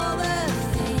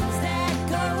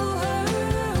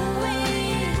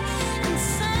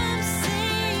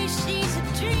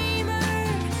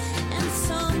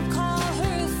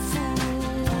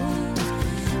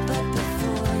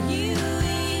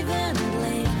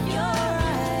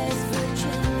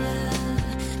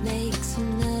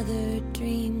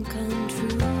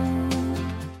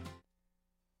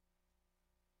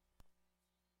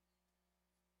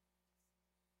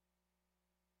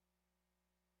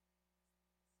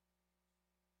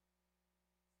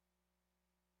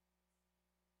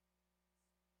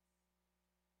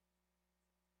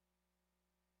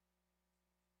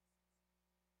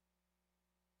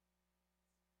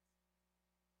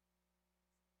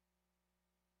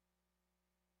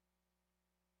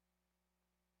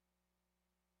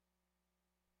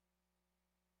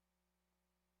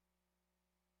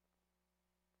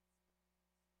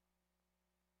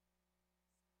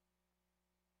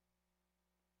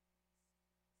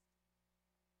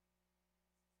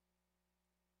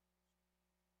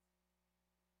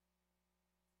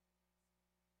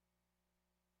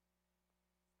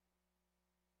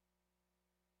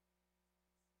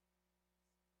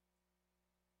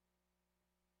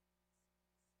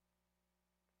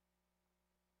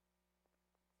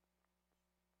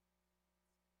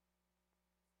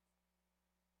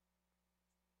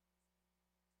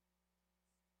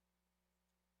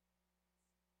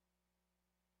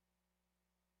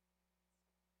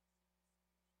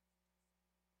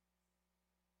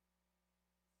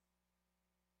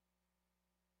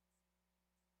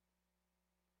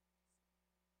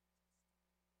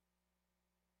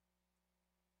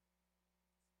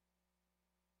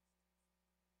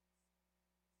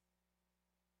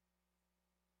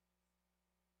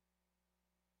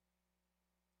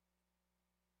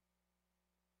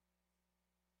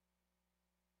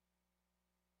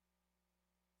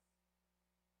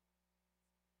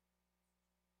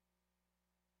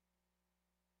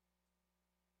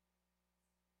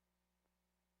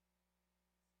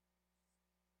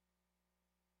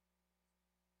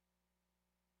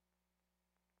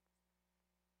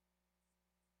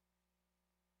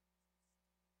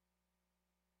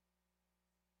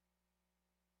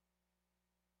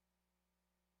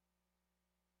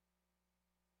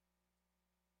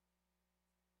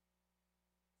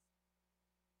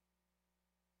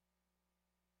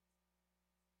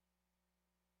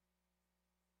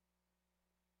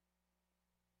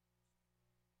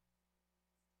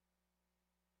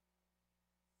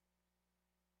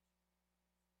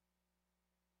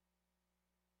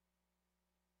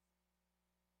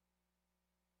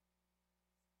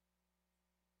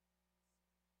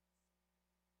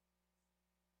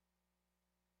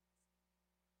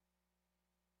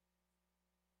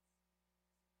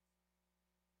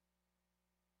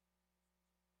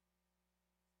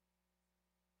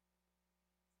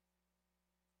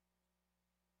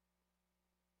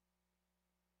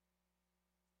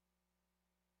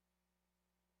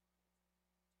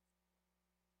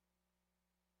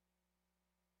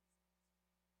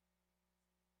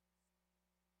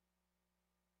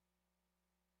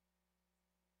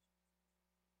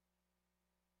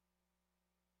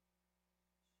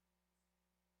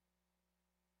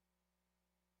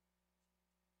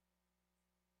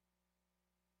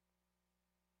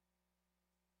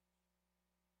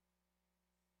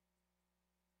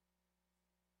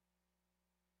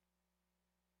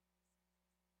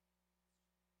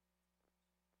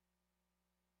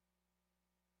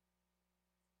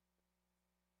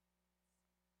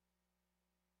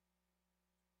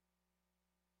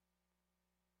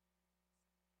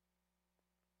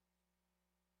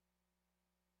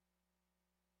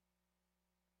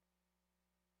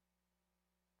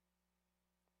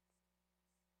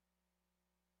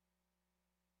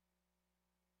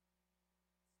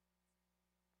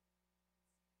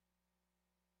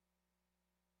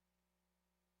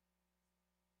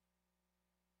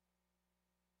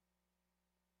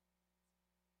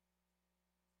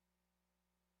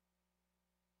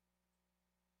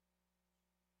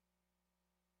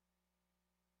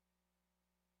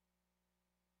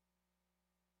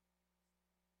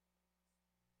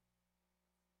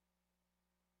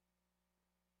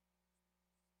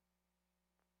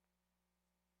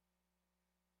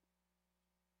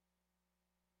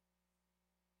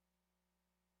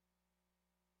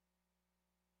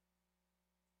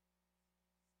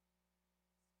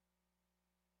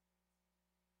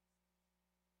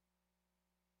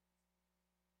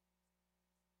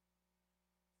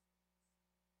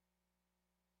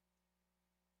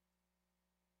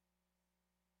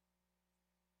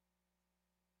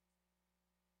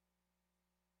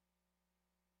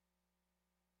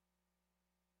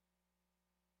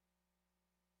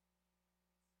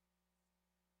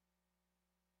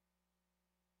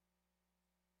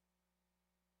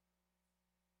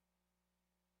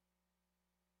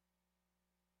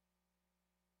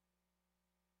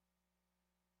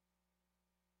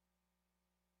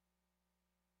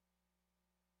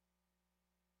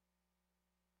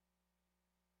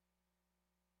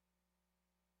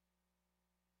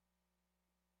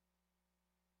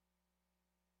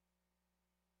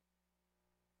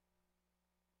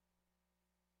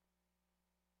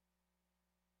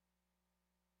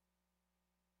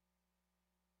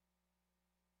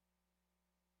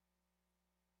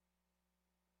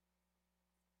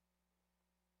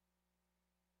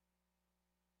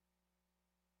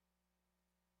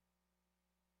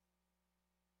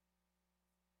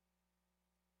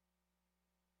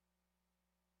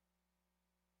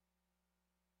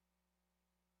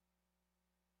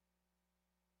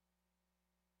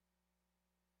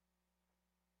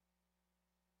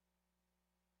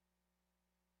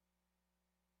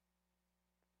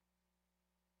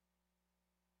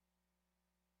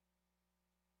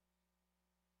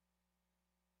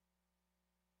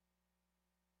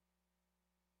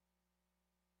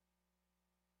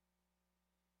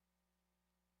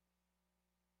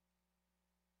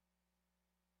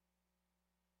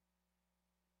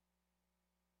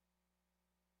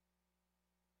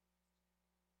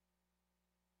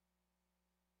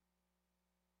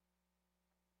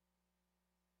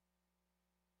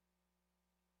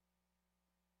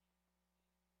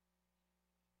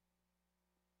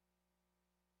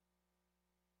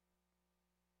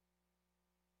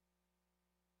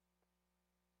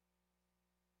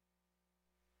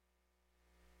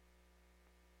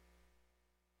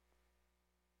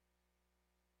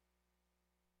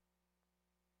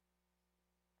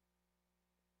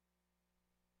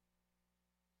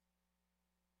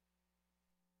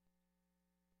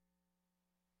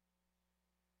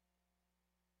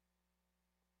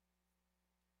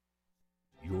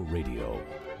your radio.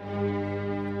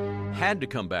 Had to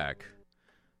come back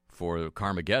for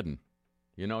Carmageddon.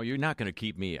 You know, you're not going to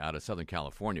keep me out of Southern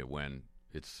California when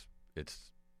it's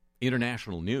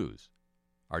international news.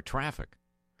 Our traffic.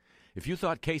 If you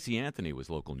thought Casey Anthony was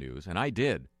local news, and I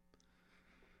did,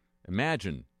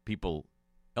 imagine people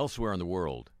elsewhere in the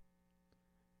world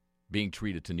being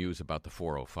treated to news about the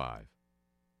 405.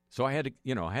 So I had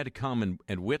to come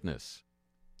and witness.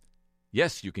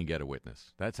 Yes, you can get a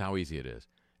witness. That's how easy it is.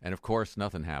 And, of course,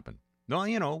 nothing happened.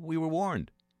 No, we were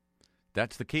warned.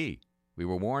 That's the key. We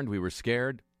were warned. We were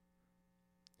scared.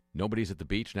 Nobody's at the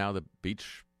beach now. The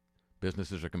beach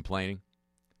businesses are complaining.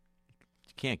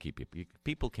 You can't keep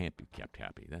people can't be kept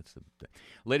happy. That's the thing.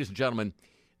 Ladies and gentlemen,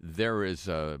 there is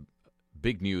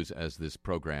big news as this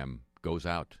program goes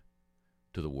out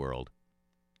to the world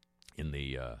in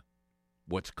the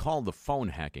what's called the phone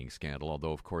hacking scandal,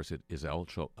 although, of course, it is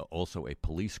also a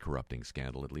police corrupting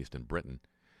scandal, at least in Britain.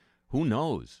 Who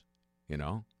knows,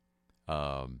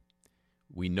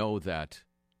 We know that,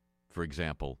 for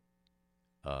example,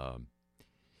 I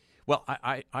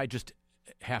just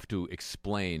have to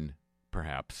explain,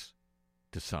 perhaps,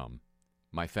 to some,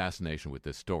 my fascination with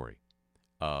this story,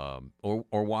 or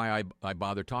why I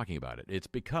bother talking about it. It's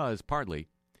because, partly,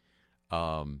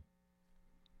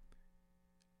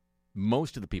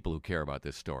 most of the people who care about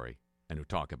this story and who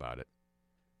talk about it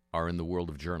are in the world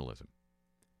of journalism.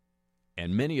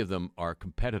 And many of them are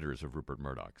competitors of Rupert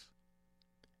Murdoch's.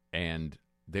 And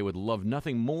they would love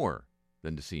nothing more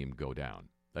than to see him go down,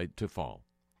 to fall,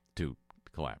 to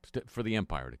collapse, for the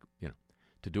empire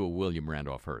to do a William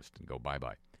Randolph Hearst and go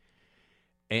bye-bye.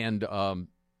 And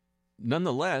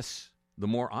nonetheless, the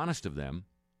more honest of them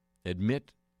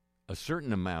admit a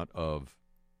certain amount of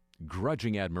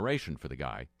grudging admiration for the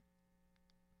guy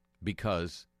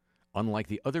because, unlike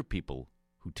the other people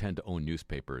who tend to own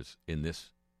newspapers in this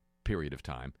period of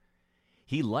time,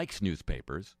 he likes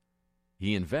newspapers,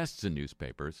 he invests in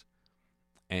newspapers,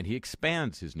 and he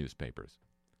expands his newspapers.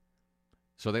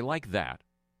 So they like that.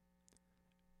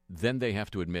 Then they have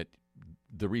to admit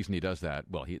the reason he does that,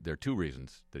 there are two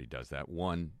reasons that he does that.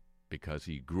 One, because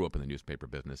he grew up in the newspaper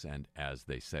business and, as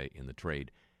they say in the trade,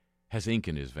 has ink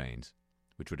in his veins,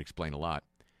 which would explain a lot.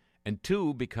 And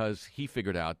two, because he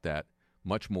figured out that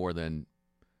much more than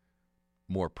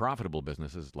more profitable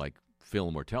businesses like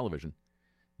film or television,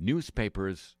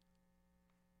 newspapers,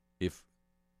 if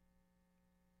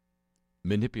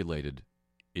manipulated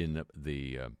in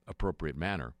the appropriate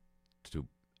manner to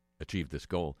achieve this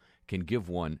goal, can give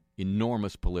one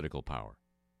enormous political power.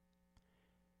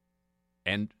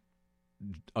 And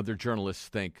other journalists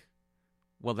think,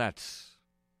 well, that's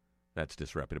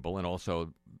disreputable, and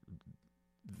also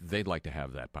they'd like to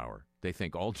have that power. They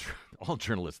think all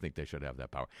journalists think they should have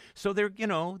that power. So they're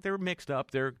mixed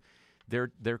up. They're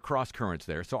cross currents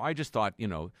there. So I just thought,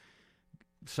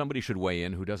 somebody should weigh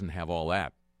in who doesn't have all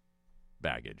that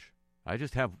baggage. I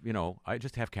just have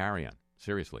carry-on.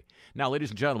 Seriously. Now, ladies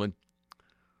and gentlemen,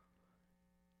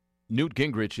 Newt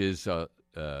Gingrich is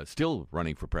still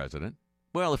running for president.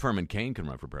 Well, if Herman Cain can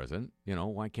run for president,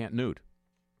 why can't Newt?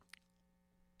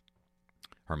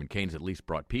 Herman Cain's at least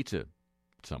brought pizza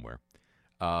somewhere.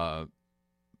 And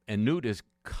Newt is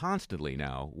constantly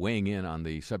now weighing in on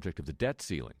the subject of the debt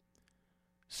ceiling.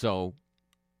 So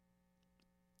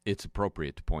it's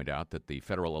appropriate to point out that the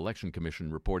Federal Election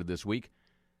Commission reported this week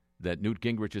that Newt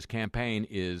Gingrich's campaign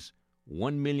is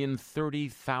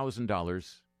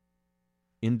 $1,030,000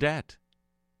 in debt.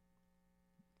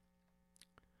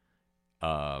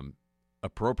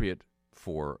 Appropriate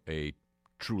for a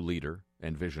true leader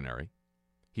and visionary.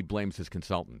 He blames his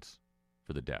consultants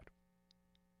for the debt.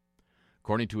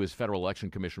 According to his Federal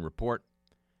Election Commission report,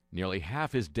 nearly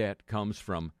half his debt comes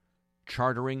from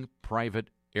chartering private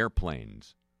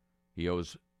airplanes. He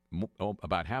owes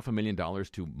about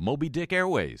 $500,000 to Moby Dick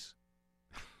Airways.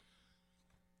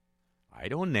 I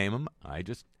don't name him. I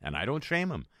don't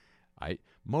shame him.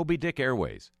 Moby Dick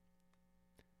Airways.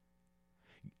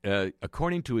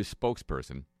 According to his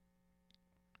spokesperson,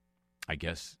 I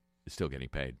guess is still getting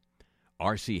paid,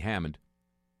 R.C. Hammond,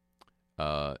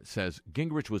 says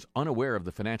Gingrich was unaware of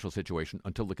the financial situation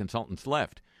until the consultants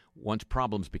left. Once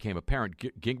problems became apparent,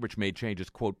 Gingrich made changes,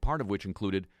 quote, part of which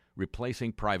included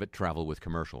replacing private travel with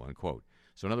commercial, unquote.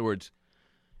 So in other words,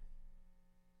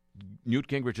 Newt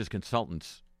Gingrich's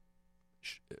consultants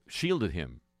shielded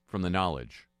him from the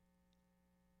knowledge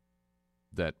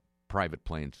that private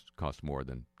planes cost more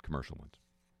than commercial ones.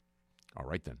 All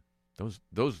right, then.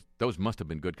 Those must have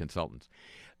been good consultants.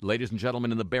 Ladies and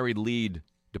gentlemen, in the buried lead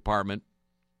department,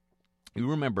 you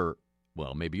remember,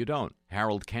 well, maybe you don't,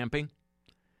 Harold Camping?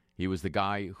 He was the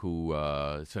guy who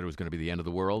said it was going to be the end of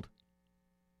the world.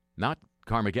 Not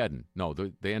Carmageddon. No,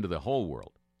 the end of the whole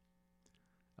world.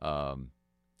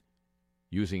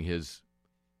 Using his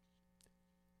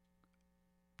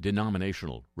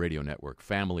denominational radio network,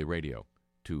 Family Radio,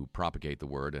 to propagate the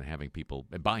word and having people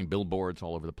buying billboards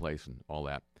all over the place and all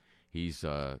that. He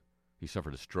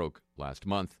suffered a stroke last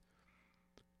month.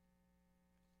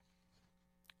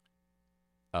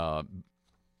 And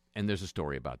there's a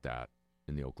story about that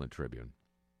in the Oakland Tribune.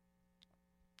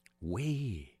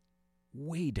 Way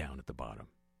down at the bottom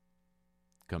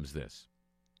comes this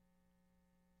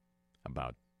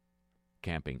about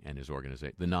Camping and his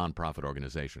organization, the nonprofit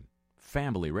organization,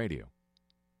 Family Radio.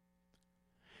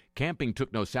 Camping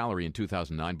took no salary in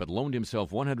 2009, but loaned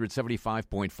himself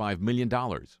 $175.5 million.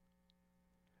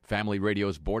 Family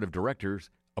Radio's board of directors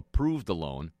approved the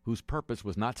loan, whose purpose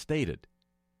was not stated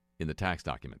in the tax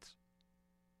documents.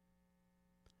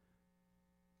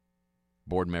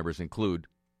 Board members include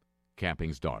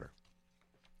Camping's daughter.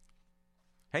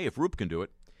 Hey, if Roop can do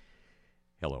it.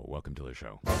 Hello, welcome to the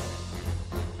show.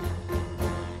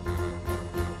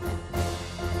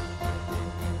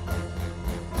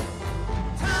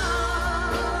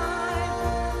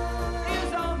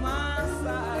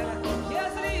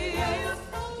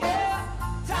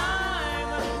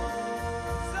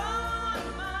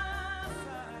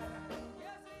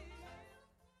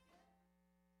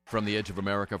 From the edge of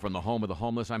America, from the home of the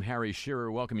homeless, I'm Harry Shearer,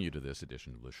 welcoming you to this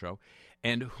edition of the show.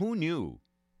 And who knew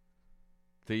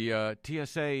the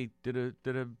TSA did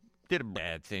a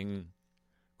bad thing?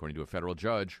 According to a federal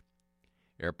judge,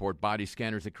 airport body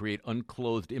scanners that create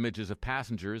unclothed images of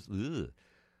passengers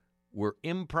were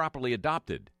improperly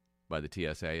adopted by the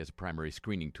TSA as a primary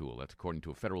screening tool. That's according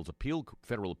to a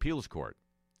federal appeals court.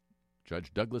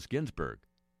 Judge Douglas Ginsburg.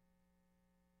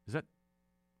 Is that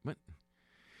what?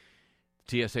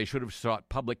 TSA should have sought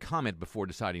public comment before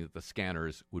deciding that the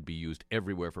scanners would be used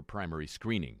everywhere for primary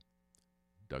screening,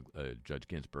 Judge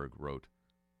Ginsburg wrote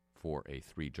for a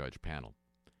 3-judge panel.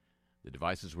 The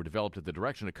devices were developed at the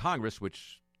direction of Congress,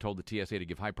 which told the TSA to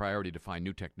give high priority to find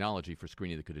new technology for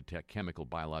screening that could detect chemical,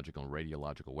 biological, and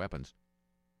radiological weapons.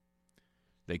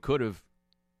 They could have,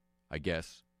 I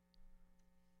guess,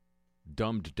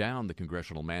 dumbed down the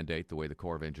congressional mandate the way the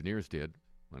Corps of Engineers did,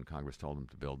 when Congress told them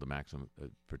to build the maximum,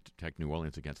 protect New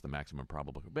Orleans against the maximum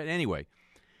probable. But anyway,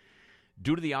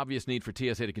 due to the obvious need for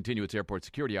TSA to continue its airport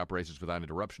security operations without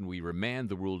interruption, we remand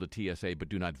the rule to TSA but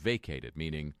do not vacate it,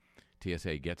 meaning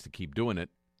TSA gets to keep doing it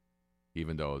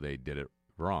even though they did it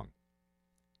wrong.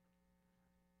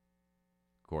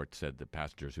 Court said that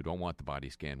passengers who don't want the body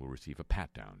scan will receive a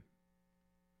pat-down.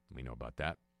 We know about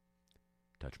that.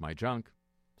 Touch my junk,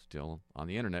 still on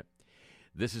the internet.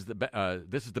 This is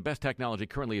the best technology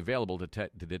currently available to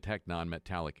detect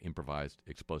non-metallic improvised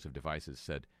explosive devices,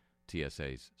 said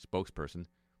TSA's spokesperson.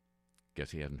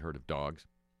 Guess he hasn't heard of dogs.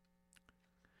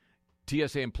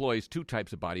 TSA employs 2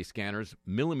 types of body scanners.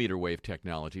 Millimeter wave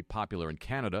technology, popular in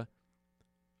Canada,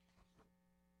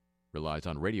 relies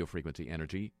on radio frequency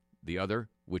energy. The other,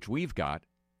 which we've got,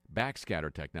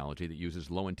 backscatter technology that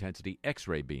uses low-intensity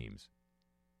X-ray beams.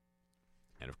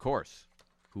 And of course,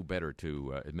 who better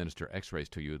to administer X-rays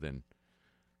to you than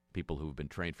people who've been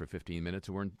trained for 15 minutes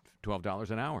who earn $12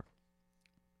 an hour?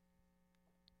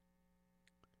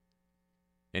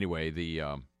 Anyway,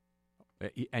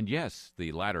 and yes,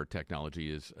 the latter technology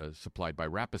is supplied by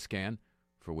Rapiscan,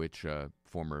 for which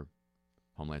former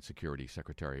Homeland Security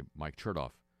Secretary Mike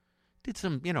Chertoff did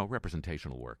some,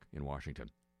 representational work in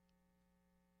Washington.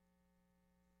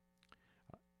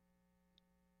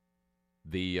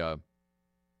 The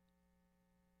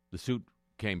suit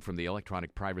came from the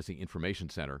Electronic Privacy Information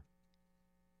Center,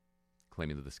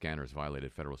 claiming that the scanners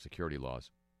violated federal security laws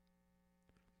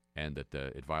and that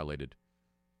it violated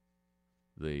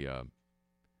the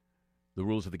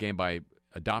rules of the game by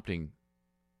adopting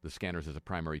the scanners as a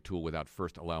primary tool without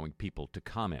first allowing people to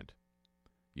comment.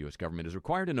 The U.S. government is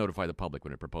required to notify the public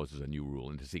when it proposes a new rule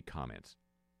and to seek comments,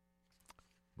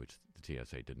 which the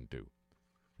TSA didn't do.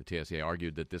 The TSA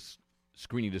argued that this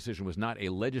screening decision was not a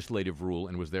legislative rule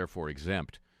and was therefore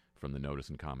exempt from the notice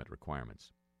and comment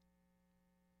requirements.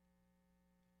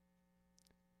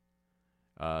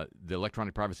 The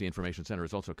Electronic Privacy Information Center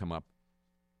has also come up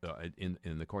in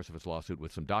the course of its lawsuit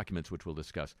with some documents which we'll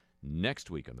discuss next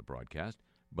week on the broadcast.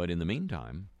 But in the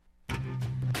meantime,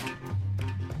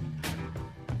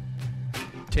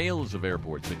 tales of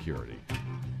airport security.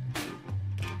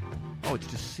 Oh, it's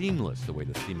just seamless the way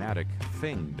the thematic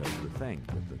thing does the thing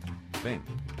with the thing.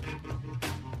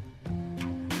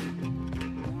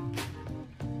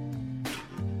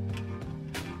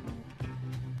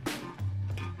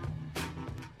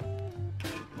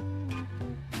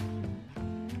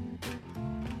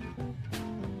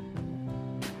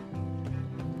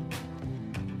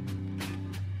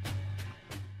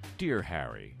 Dear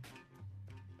Harry,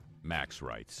 Max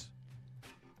writes.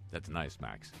 That's nice,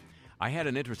 Max. I had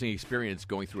an interesting experience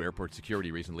going through airport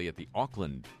security recently at the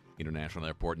Auckland International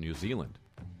Airport in New Zealand,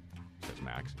 says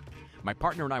Max. My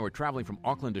partner and I were traveling from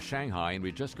Auckland to Shanghai, and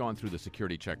we'd just gone through the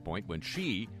security checkpoint when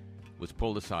she was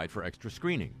pulled aside for extra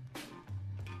screening.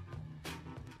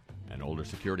 An older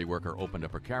security worker opened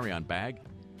up her carry-on bag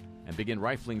and began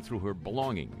rifling through her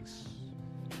belongings.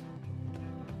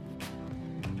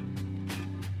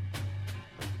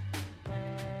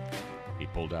 He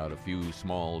pulled out a few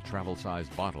small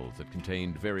travel-sized bottles that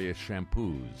contained various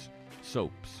shampoos,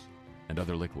 soaps, and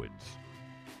other liquids.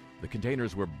 The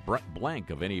containers were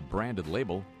blank of any branded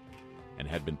label and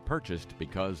had been purchased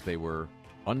because they were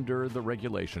under the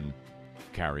regulation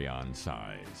carry-on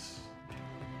size.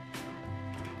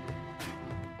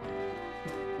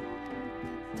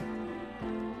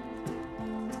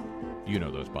 You know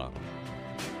those bottles.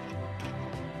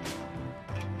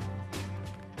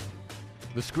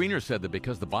 The screener said that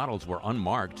because the bottles were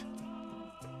unmarked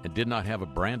and did not have a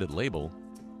branded label,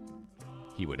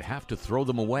 he would have to throw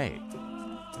them away.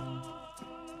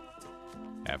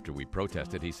 After we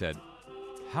protested, he said,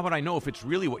 "How would I know if it's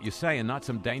really what you say and not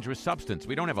some dangerous substance?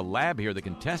 We don't have a lab here that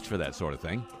can test for that sort of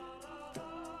thing."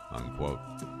 Unquote.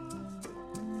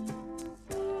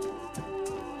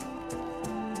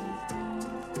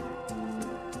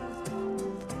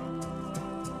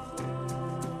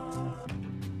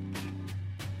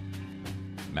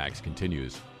 Max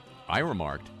continues, I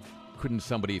remarked, couldn't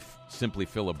somebody simply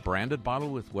fill a branded bottle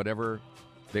with whatever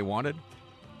they wanted?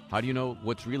 How do you know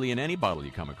what's really in any bottle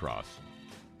you come across?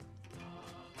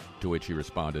 To which he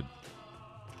responded,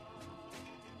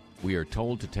 we are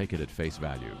told to take it at face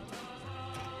value.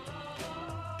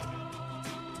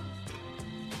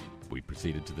 We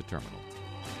proceeded to the terminal.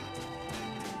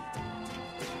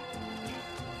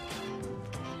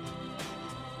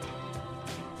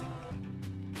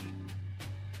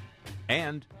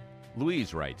 And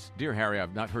Louise writes, Dear Harry,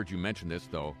 I've not heard you mention this,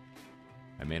 though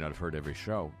I may not have heard every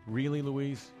show. Really,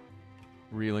 Louise?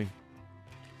 Really?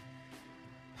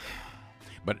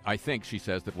 But I think, she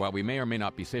says, that while we may or may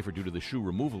not be safer due to the shoe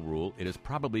removal rule, it has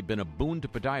probably been a boon to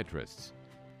podiatrists.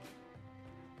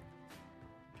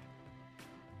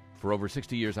 For over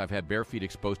 60 years, I've had bare feet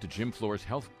exposed to gym floors,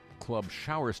 health club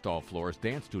shower stall floors,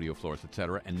 dance studio floors,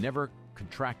 etc., and never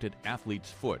contracted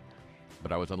athlete's foot.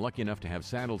 But I was unlucky enough to have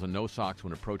sandals and no socks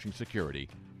when approaching security,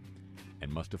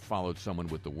 and must have followed someone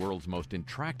with the world's most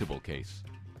intractable case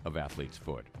of athlete's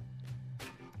foot.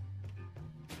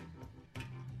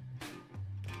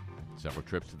 Several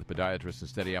trips to the podiatrist and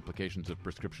steady applications of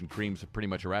prescription creams have pretty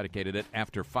much eradicated it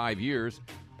after 5 years,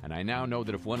 and I now know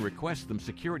that if one requests them,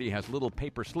 security has little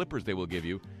paper slippers they will give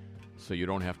you, so you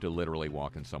don't have to literally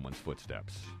walk in someone's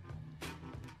footsteps.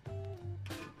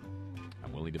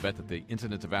 I'm willing to bet that the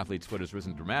incidence of athlete's foot has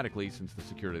risen dramatically since the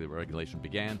security regulation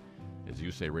began. As you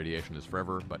say, radiation is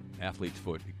forever, but athlete's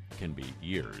foot can be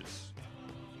years.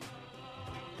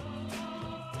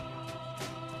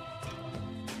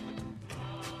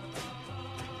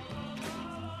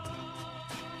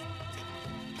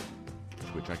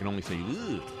 Which I can only say,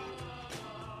 ugh.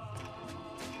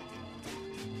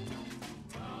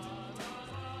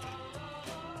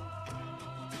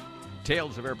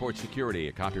 Tales of Airport Security,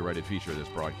 a copyrighted feature of this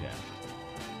broadcast.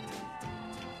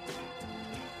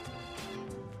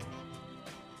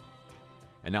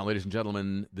 And now, ladies and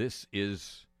gentlemen, this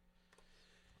is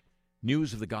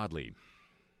News of the Godly.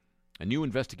 A new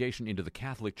investigation into the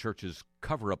Catholic Church's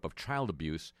cover-up of child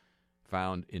abuse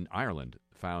found in Ireland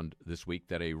found this week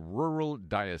that a rural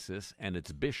diocese and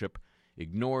its bishop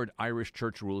ignored Irish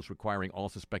church rules requiring all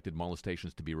suspected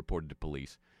molestations to be reported to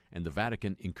police, and the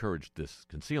Vatican encouraged this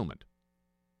concealment.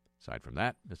 Aside from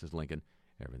that, Mrs. Lincoln,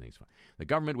 everything's fine. The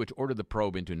government, which ordered the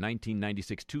probe into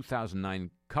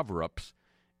 1996-2009 cover-ups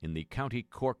in the County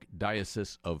Cork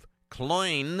Diocese of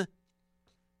Cloyne,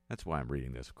 that's why I'm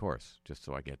reading this, of course, just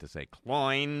so I get to say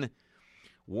Cloyne,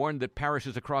 warned that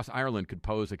parishes across Ireland could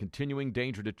pose a continuing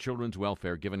danger to children's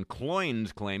welfare given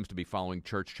Cloyne's claims to be following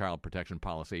church child protection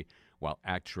policy while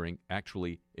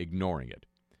actually ignoring it.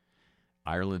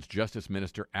 Ireland's Justice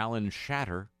Minister Alan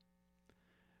Shatter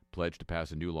pledged to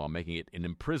pass a new law making it an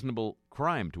imprisonable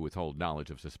crime to withhold knowledge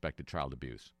of suspected child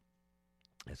abuse.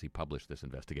 As he published this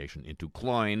investigation into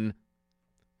Cloyne,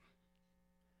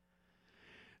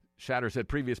 Shatter said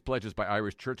previous pledges by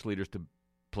Irish church leaders to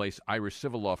place Irish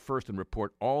civil law first and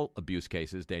report all abuse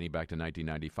cases dating back to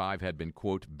 1995 had been,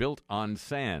 quote, built on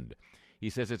sand. He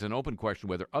says it's an open question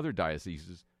whether other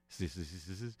dioceses,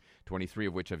 23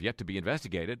 of which have yet to be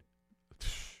investigated,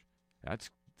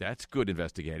 that's good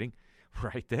investigating,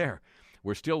 right there,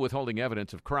 we're still withholding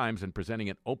evidence of crimes and presenting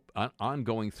an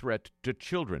ongoing threat to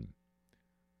children.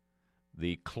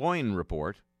 The Cloyne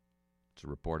report, it's a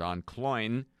report on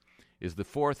Cloyne, is the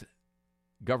fourth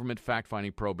government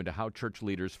fact-finding probe into how church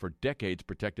leaders for decades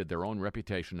protected their own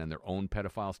reputation and their own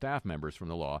pedophile staff members from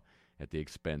the law at the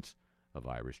expense of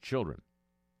Irish children.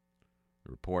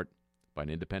 The report, by an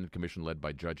independent commission led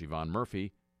by Judge Yvonne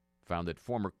Murphy, found that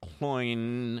former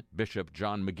Cloyne Bishop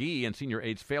John McGee and senior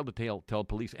aides failed to tell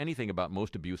police anything about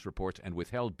most abuse reports and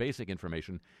withheld basic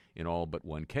information in all but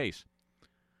one case.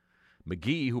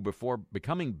 McGee, who before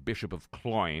becoming Bishop of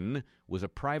Cloyne was a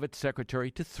private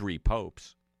secretary to 3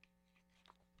 popes,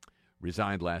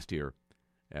 resigned last year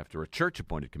after a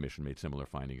church-appointed commission made similar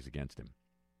findings against him.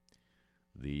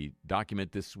 The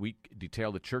document this week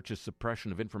detailed the church's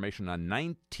suppression of information on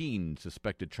 19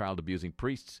 suspected child-abusing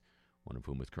priests, one of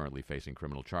whom is currently facing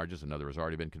criminal charges. Another has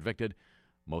already been convicted.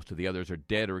 Most of the others are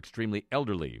dead or extremely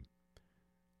elderly.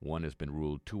 One has been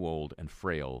ruled too old and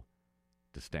frail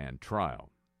to stand trial.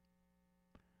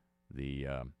 The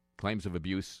claims of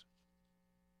abuse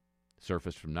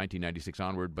surfaced from 1996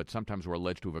 onward, but sometimes were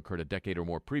alleged to have occurred a decade or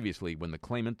more previously when the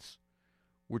claimants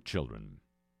were children.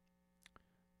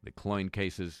 The Cloyne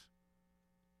cases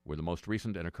were the most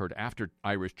recent and occurred after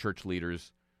Irish church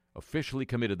leaders officially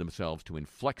committed themselves to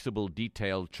inflexible,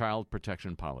 detailed child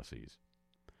protection policies.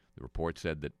 The report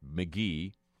said that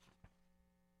McGee,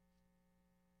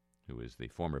 who is the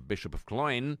former Bishop of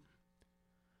Cloyne,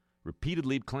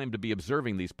 repeatedly claimed to be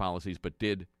observing these policies but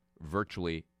did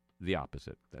virtually the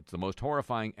opposite. That's the most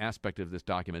horrifying aspect of this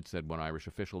document, said one Irish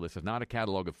official. This is not a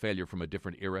catalogue of failure from a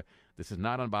different era. This is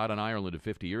not about an Ireland of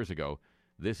 50 years ago.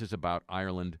 This is about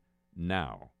Ireland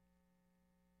now.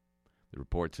 The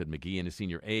report said McGee and his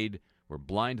senior aide were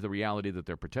blind to the reality that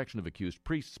their protection of accused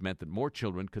priests meant that more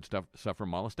children could suffer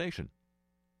molestation.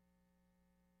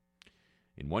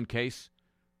 In one case,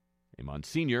 a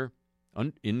Monsignor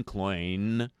in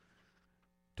Cloyne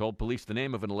told police the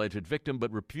name of an alleged victim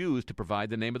but refused to provide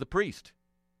the name of the priest.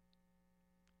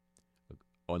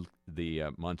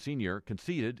 The Monsignor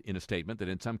conceded in a statement that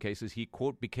in some cases he,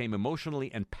 quote, became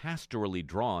emotionally and pastorally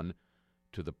drawn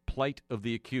to the plight of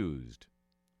the accused.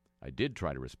 I did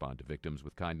try to respond to victims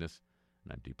with kindness,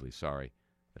 and I'm deeply sorry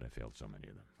that I failed so many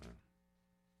of them.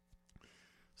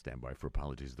 Stand by for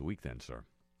apologies of the week then, sir.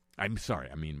 I'm sorry,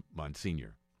 I mean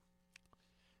Monsignor.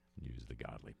 Use the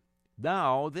godly.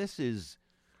 Now, this is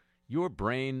your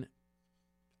brain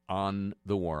on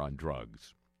the war on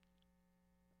drugs.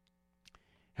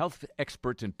 Health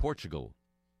experts in Portugal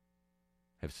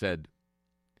have said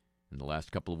in the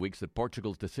last couple of weeks that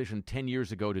Portugal's decision 10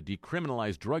 years ago to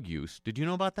decriminalize drug use, did you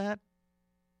know about that?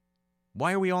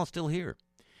 Why are we all still here?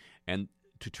 And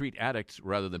to treat addicts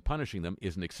rather than punishing them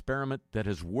is an experiment that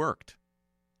has worked.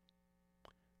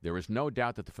 There is no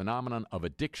doubt that the phenomenon of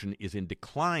addiction is in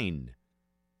decline,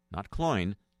 not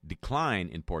Cloyne, decline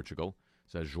in Portugal,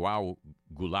 says João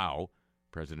Goulão,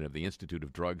 president of the Institute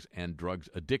of Drugs and Drugs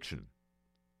Addiction.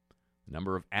 The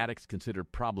number of addicts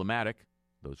considered problematic,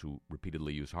 those who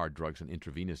repeatedly use hard drugs and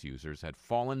intravenous users, had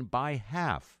fallen by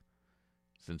half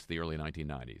since the early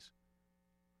 1990s.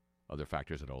 Other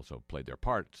factors had also played their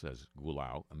part, says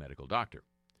Goulão, a medical doctor.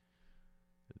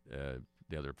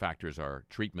 The other factors are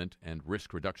treatment and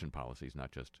risk reduction policies,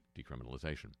 not just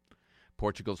decriminalization.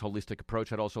 Portugal's holistic approach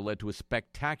had also led to a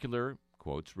spectacular,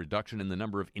 quotes, reduction in the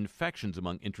number of infections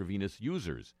among intravenous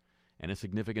users and a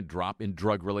significant drop in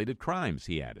drug-related crimes,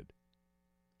 he added.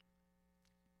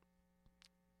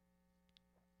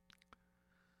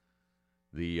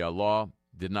 The law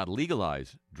did not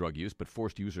legalize drug use, but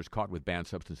forced users caught with banned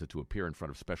substances to appear in front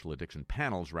of special addiction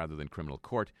panels rather than criminal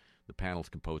court. The panels,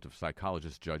 composed of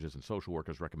psychologists, judges, and social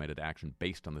workers, recommended action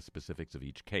based on the specifics of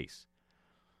each case.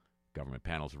 Government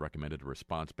panels have recommended a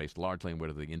response based largely on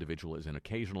whether the individual is an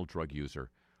occasional drug user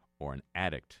or an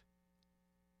addict.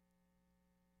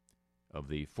 Of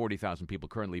the 40,000 people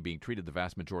currently being treated, the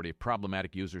vast majority of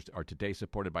problematic users are today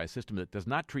supported by a system that does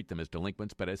not treat them as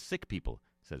delinquents but as sick people,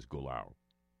 says Goulão.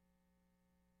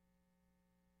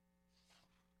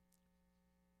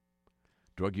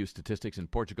 Drug use statistics in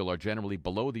Portugal are generally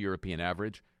below the European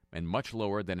average and much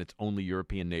lower than its only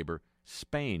European neighbor,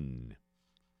 Spain.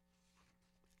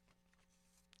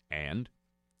 And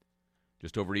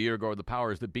just over a year ago, the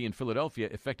powers that be in Philadelphia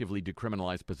effectively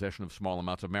decriminalized possession of small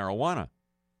amounts of marijuana.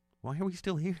 Why are we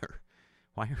still here?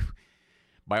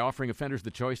 By offering offenders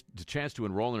the chance to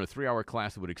enroll in a 3-hour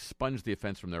class that would expunge the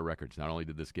offense from their records. Not only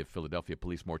did this give Philadelphia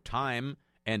police more time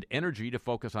and energy to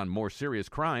focus on more serious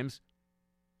crimes,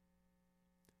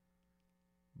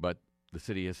 but the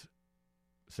city has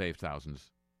saved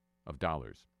thousands of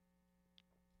dollars.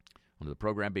 Under the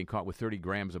program, being caught with 30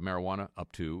 grams of marijuana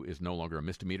up to is no longer a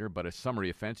misdemeanor, but a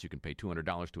summary offense. You can pay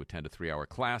 $200 to attend a 3-hour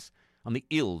class on the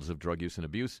ills of drug use and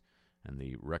abuse, and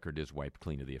the record is wiped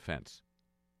clean of the offense.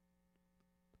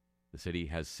 The city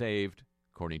has saved,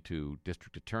 according to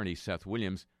District Attorney Seth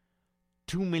Williams,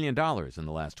 $2 million in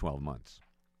the last 12 months.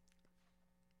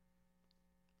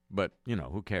 But,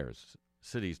 who cares?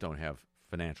 Cities don't have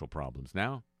financial problems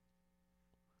now.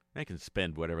 They can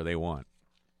spend whatever they want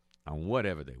on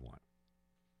whatever they want.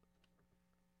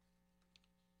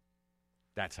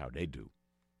 That's how they do.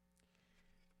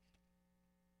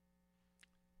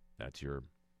 That's your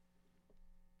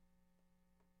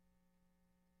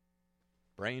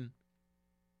brain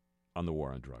on the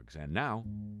war on drugs. And now,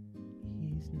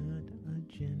 he's not a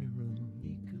general.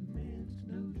 He commands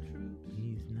no troops.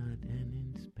 He's not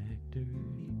an inspector.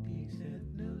 He peeks at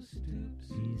no stoops.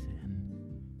 He's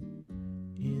an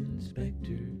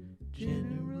inspector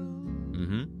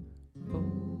general.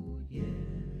 Oh, yeah.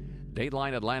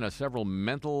 Dateline Atlanta, several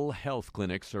mental health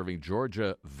clinics serving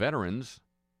Georgia veterans,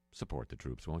 support the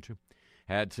troops, won't you,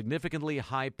 had significantly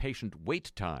high patient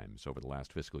wait times over the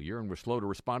last fiscal year and were slow to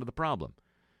respond to the problem.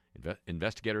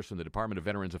 Investigators from the Department of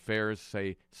Veterans Affairs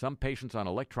say some patients on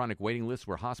electronic waiting lists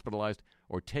were hospitalized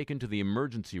or taken to the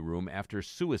emergency room after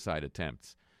suicide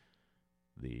attempts.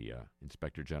 The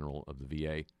Inspector General of the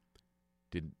VA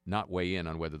did not weigh in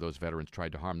on whether those veterans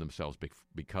tried to harm themselves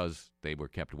because they were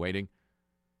kept waiting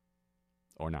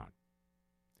or not.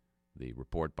 The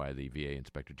report by the VA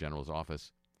Inspector General's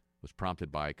office was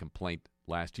prompted by a complaint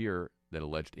last year that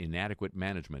alleged inadequate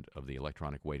management of the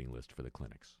electronic waiting list for the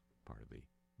clinics, part of the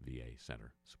VA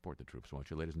Center. Support the troops, won't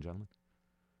you, ladies and gentlemen?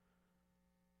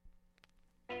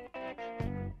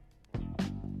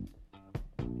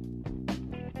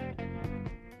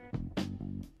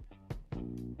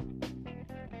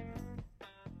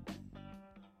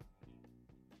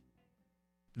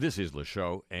 This is the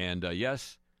show, and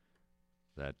yes,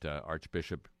 that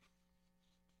Archbishop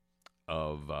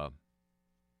of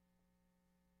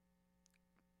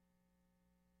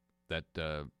that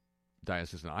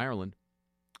diocese in Ireland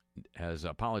has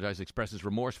apologized, expresses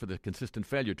remorse for the consistent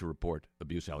failure to report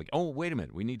abuse allegations. Oh, wait a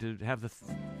minute. We need to have it's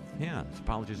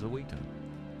apologies of the week time.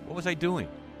 What was I doing?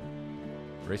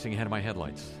 Racing ahead of my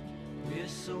headlights. We're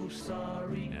so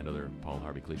sorry. And other Paul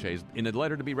Harvey cliches. In a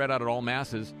letter to be read out at all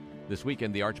masses this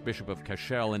weekend, the Archbishop of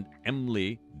Cashel and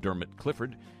Emly, Dermot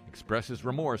Clifford, expresses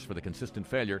remorse for the consistent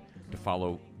failure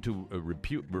to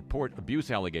report abuse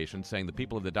allegations, saying the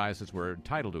people of the diocese were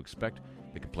entitled to expect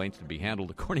the complaints to be handled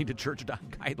according to church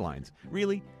guidelines.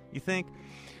 Really? You think?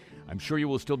 I'm sure you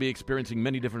will still be experiencing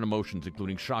many different emotions,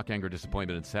 including shock, anger,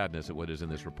 disappointment, and sadness at what is in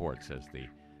this report, says the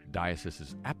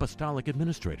diocese's apostolic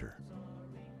administrator.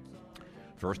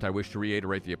 First, I wish to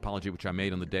reiterate the apology which I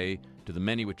made on the day to the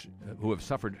many who have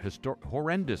suffered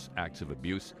horrendous acts of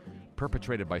abuse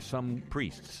perpetrated by some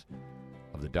priests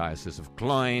of the Diocese of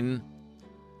Cloyne.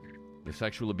 The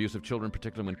sexual abuse of children,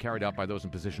 particularly when carried out by those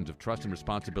in positions of trust and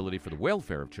responsibility for the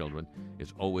welfare of children,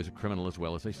 is always a criminal as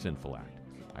well as a sinful act.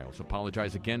 I also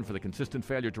apologize again for the consistent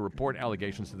failure to report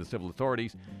allegations to the civil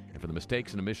authorities and for the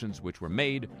mistakes and omissions which were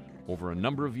made over a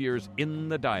number of years in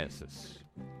the diocese.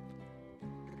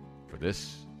 For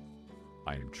this,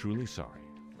 I am truly sorry.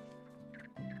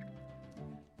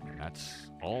 And that's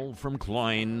all from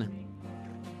Cloyne.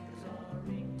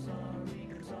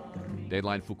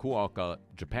 Dateline Fukuoka,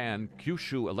 Japan,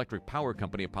 Kyushu Electric Power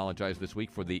Company apologized this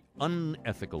week for the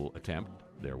unethical attempt,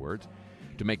 their words,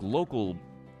 to make local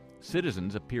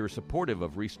citizens appear supportive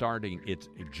of restarting its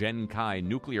Genkai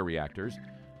nuclear reactors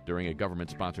during a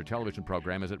government-sponsored television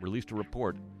program as it released a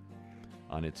report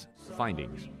on its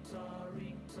findings.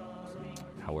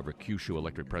 However, Kyushu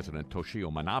Electric President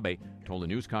Toshio Manabe told a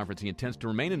news conference he intends to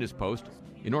remain in his post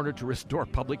in order to restore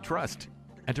public trust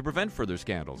and to prevent further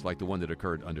scandals like the one that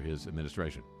occurred under his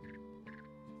administration.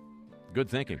 Good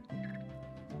thinking.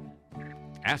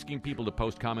 Asking people to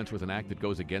post comments with an act that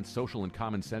goes against social and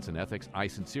common sense and ethics, I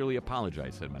sincerely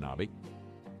apologize, said Manabe.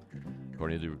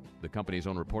 According to the company's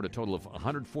own report, a total of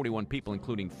 141 people,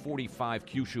 including 45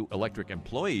 Kyushu Electric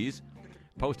employees,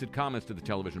 posted comments to the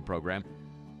television program.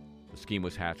 The scheme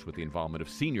was hatched with the involvement of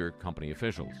senior company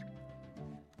officials.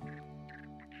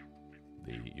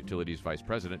 The utilities vice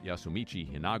president, Yasumichi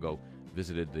Hinago,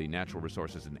 visited the Natural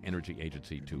Resources and Energy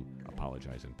Agency to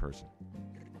apologize in person.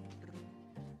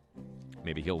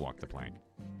 Maybe he'll walk the plank.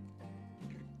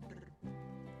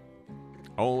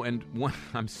 Oh, and one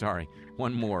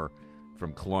more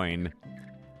from Cloyne.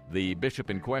 The bishop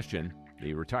in question,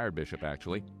 the retired bishop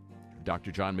actually,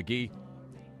 Dr. John McGee,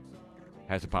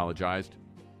 has apologized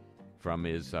from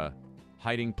his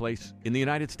hiding place in the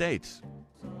United States.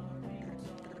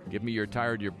 Give me your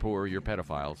tired, your poor, your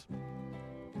pedophiles.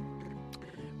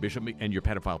 Bishop and your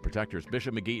pedophile protectors.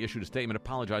 Bishop McGee issued a statement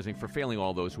apologizing for failing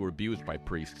all those who were abused by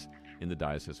priests in the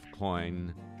Diocese of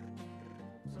Cloyne.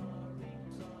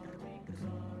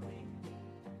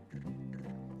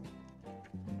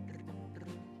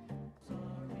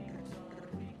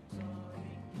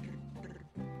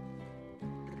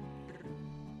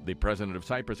 The president of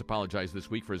Cyprus apologized this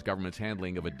week for his government's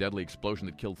handling of a deadly explosion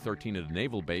that killed 13 at a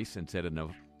naval base and said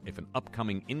if an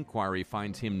upcoming inquiry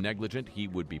finds him negligent, he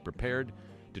would be prepared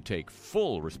to take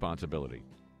full responsibility.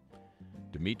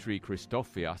 Dimitri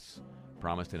Christofias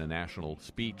promised in a national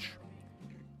speech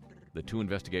the 2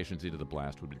 investigations into the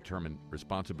blast would determine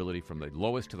responsibility from the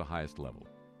lowest to the highest level.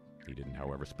 He didn't,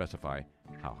 however, specify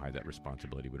how high that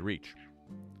responsibility would reach.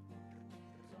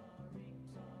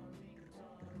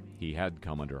 He had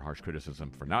come under harsh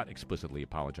criticism for not explicitly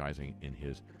apologizing in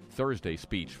his Thursday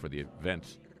speech for the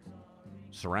events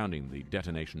surrounding the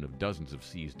detonation of dozens of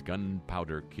seized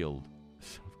gunpowder-filled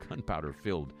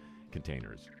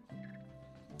containers.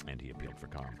 And he appealed for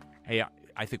calm. Hey,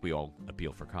 I think we all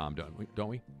appeal for calm, don't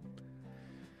we?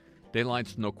 Dayline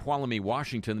Snoqualmie,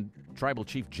 Washington, Tribal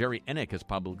Chief Jerry Enick has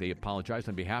publicly apologized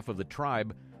on behalf of the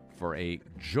tribe for a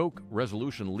joke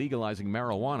resolution legalizing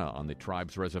marijuana on the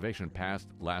tribe's reservation passed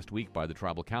last week by the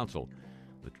Tribal Council.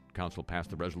 The council passed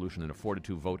the resolution in a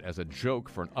 4-2 vote as a joke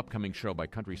for an upcoming show by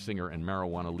country singer and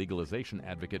marijuana legalization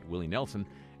advocate Willie Nelson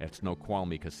at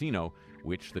Snoqualmie Casino,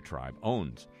 which the tribe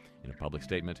owns. In a public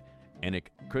statement, Enick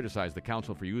criticized the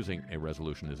council for using a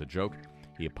resolution as a joke.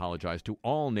 He apologized to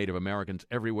all Native Americans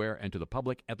everywhere and to the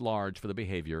public at large for the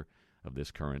behavior of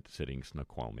this current sitting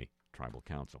Snoqualmie Tribal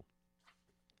Council.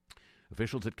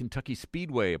 Officials at Kentucky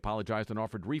Speedway apologized and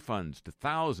offered refunds to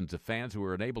thousands of fans who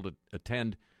were unable to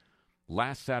attend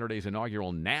last Saturday's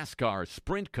inaugural NASCAR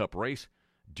Sprint Cup race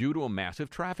due to a massive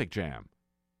traffic jam.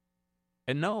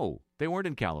 And no, they weren't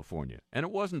in California, and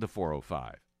it wasn't the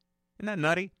 405. Isn't that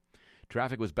nutty?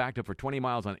 Traffic was backed up for 20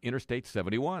 miles on Interstate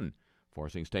 71,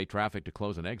 forcing state traffic to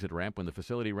close an exit ramp when the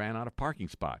facility ran out of parking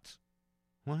spots.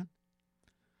 What?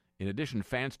 In addition,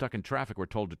 fans stuck in traffic were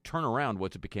told to turn around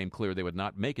once it became clear they would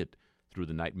not make it through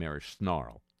the nightmarish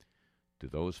snarl. To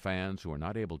those fans who are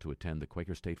not able to attend the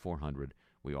Quaker State 400,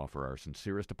 we offer our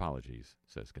sincerest apologies,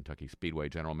 says Kentucky Speedway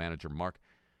General Manager Mark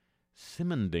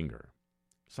Simondinger.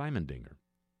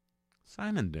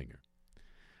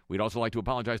 We'd also like to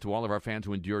apologize to all of our fans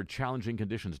who endured challenging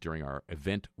conditions during our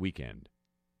event weekend.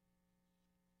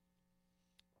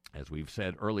 As we've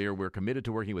said earlier, we're committed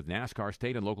to working with NASCAR,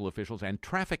 state and local officials, and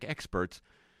traffic experts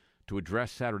to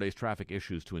address Saturday's traffic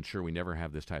issues to ensure we never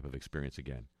have this type of experience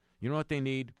again. You know what they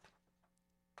need?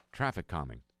 Traffic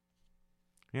calming.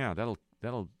 Yeah, that'll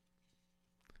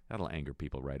anger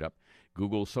people right up.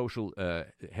 Google's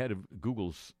head of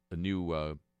Google's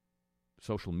new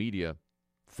social media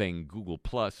thing, Google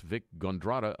Plus, Vic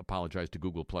Gondrata, apologized to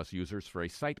Google Plus users for a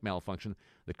site malfunction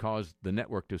that caused the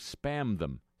network to spam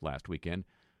them last weekend,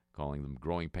 calling them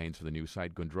growing pains for the new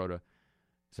site. Gondrata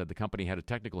said the company had a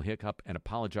technical hiccup and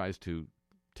apologized to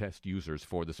test users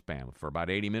for the spam. For about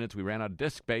 80 minutes, we ran out of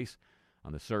disk space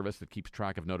on the service that keeps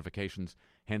track of notifications.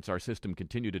 Hence, our system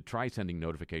continued to try sending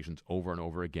notifications over and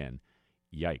over again.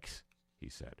 Yikes, he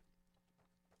said.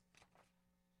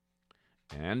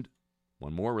 And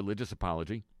one more religious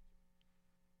apology.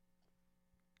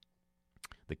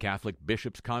 The Catholic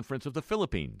Bishops' Conference of the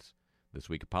Philippines this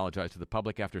week apologized to the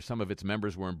public after some of its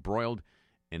members were embroiled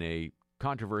in a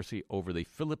controversy over the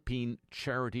Philippine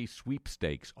Charity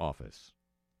Sweepstakes Office.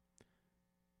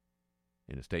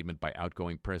 In a statement by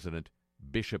outgoing President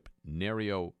Bishop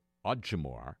Nerio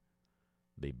Odchimor,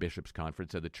 the Bishops'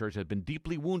 Conference said the church had been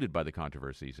deeply wounded by the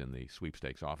controversies in the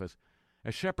sweepstakes office.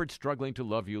 As shepherds struggling to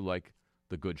love you like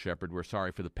the Good Shepherd, we're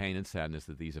sorry for the pain and sadness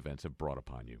that these events have brought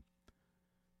upon you.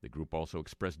 The group also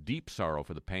expressed deep sorrow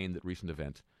for the pain that recent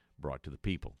events brought to the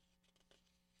people.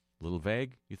 A little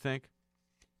vague, you think?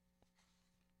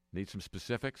 Need some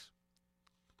specifics?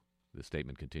 The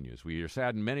statement continues. We are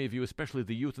saddened many of you, especially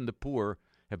the youth and the poor,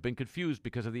 have been confused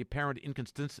because of the apparent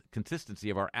inconsistency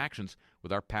of our actions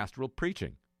with our pastoral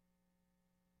preaching.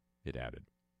 It added.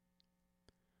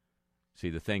 See,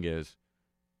 the thing is,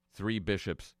 3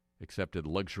 bishops accepted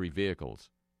luxury vehicles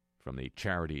from the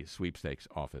Charity Sweepstakes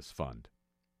Office Fund.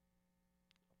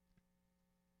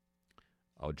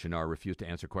 Odchinar refused to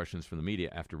answer questions from the media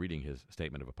after reading his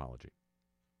statement of apology.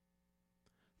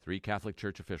 3 Catholic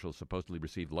Church officials supposedly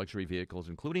received luxury vehicles,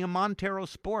 including a Montero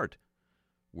Sport,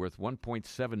 worth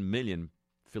 1.7 million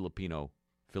Philippine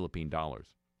dollars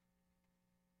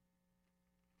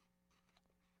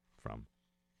from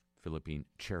Philippine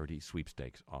Charity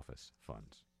Sweepstakes Office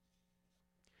funds.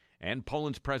 And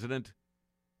Poland's President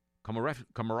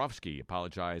Komorowski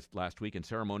apologized last week in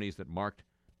ceremonies that marked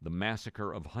the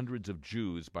massacre of hundreds of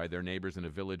Jews by their neighbors in a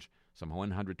village some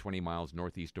 120 miles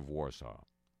northeast of Warsaw.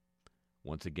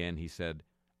 Once again, he said,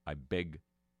 "I beg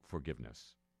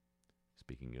forgiveness."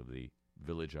 Speaking of the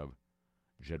village of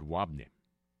Jedwabne.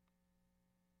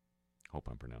 Hope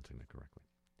I'm pronouncing that correctly.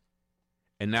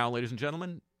 And now, ladies and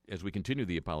gentlemen, as we continue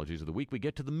the apologies of the week, we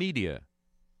get to the media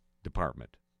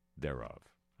department thereof.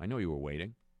 I know you were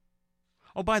waiting.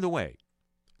 Oh, by the way,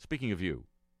 speaking of you,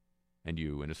 and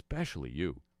especially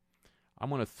you, I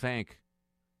want to thank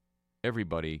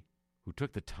everybody who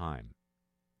took the time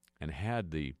and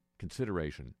had the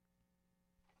consideration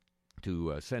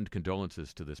to send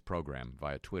condolences to this program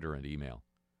via Twitter and email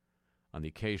on the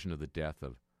occasion of the death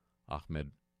of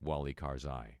Ahmed Wali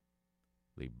Karzai,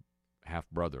 the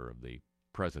half-brother of the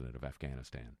president of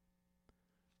Afghanistan.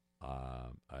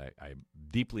 I'm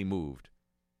deeply moved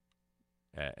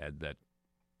that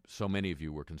so many of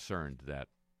you were concerned that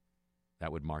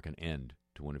that would mark an end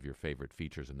to one of your favorite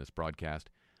features in this broadcast.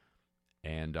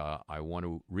 And I want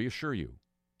to reassure you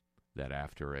that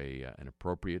after an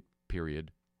appropriate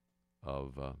period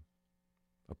of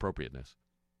appropriateness,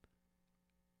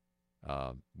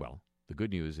 the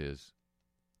good news is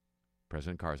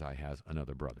President Karzai has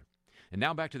another brother. And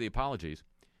now back to the apologies.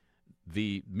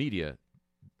 The media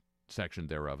section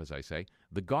thereof, as I say.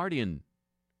 The Guardian,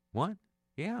 what?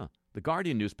 Yeah. The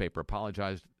Guardian newspaper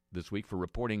apologized this week for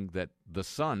reporting that The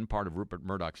Sun, part of Rupert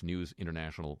Murdoch's News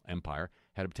International empire,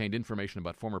 had obtained information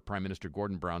about former Prime Minister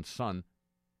Gordon Brown's son,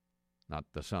 not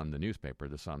the Sun, the newspaper,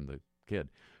 the Sun, the kid,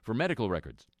 for medical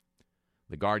records.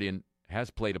 The Guardian has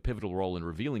played a pivotal role in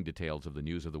revealing details of the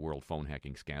News of the World phone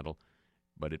hacking scandal,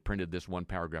 but it printed this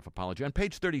one-paragraph apology. On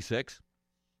page 36,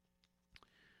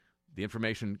 the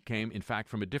information came, in fact,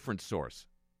 from a different source,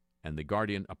 and the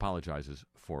Guardian apologizes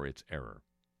for its error.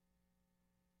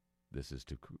 This is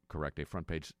to correct a front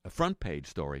page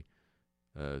story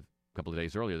a couple of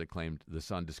days earlier that claimed The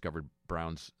Sun discovered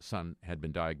Brown's son had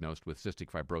been diagnosed with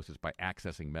cystic fibrosis by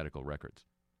accessing medical records.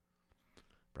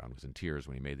 Brown was in tears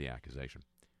when he made the accusation.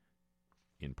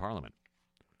 In Parliament,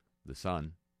 The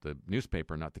Sun, the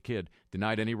newspaper, not the kid,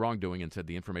 denied any wrongdoing and said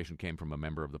the information came from a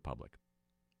member of the public.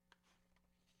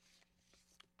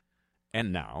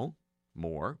 And now,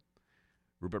 more,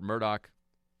 Rupert Murdoch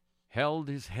held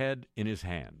his head in his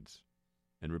hands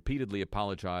and repeatedly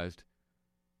apologized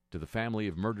to the family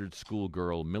of murdered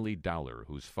schoolgirl Millie Dowler,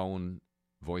 whose phone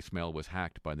voicemail was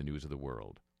hacked by the News of the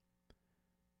World.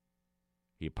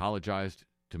 He apologized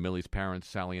to Millie's parents,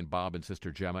 Sally and Bob, and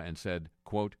sister Gemma, and said,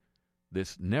 quote,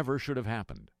 "This never should have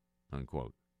happened,"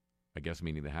 unquote. I guess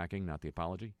meaning the hacking, not the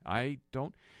apology. I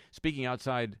don't. Speaking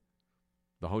outside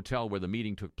the hotel where the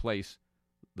meeting took place,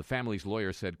 the family's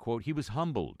lawyer said, quote, "He was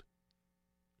humbled,"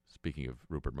 speaking of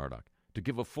Rupert Murdoch, "to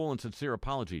give a full and sincere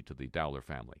apology to the Dowler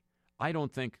family. I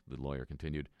don't think," the lawyer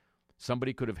continued,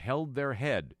 "somebody could have held their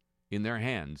head in their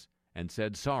hands and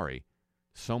said sorry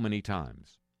so many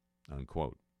times,"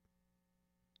 unquote.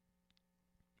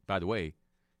 By the way, in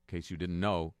case you didn't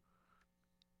know,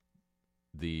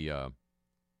 the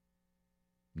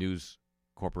News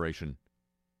Corporation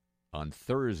on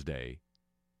Thursday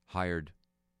hired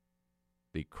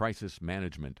the crisis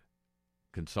management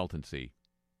consultancy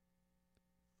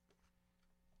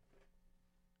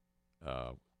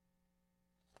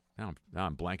now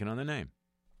I'm blanking on the name.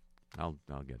 I'll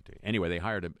get it to you. Anyway, they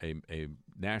hired a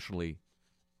nationally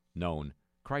known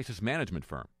crisis management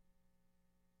firm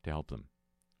to help them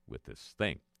with this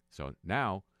thing. So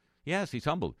now, yes, he's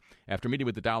humbled. After meeting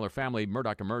with the Dowler family,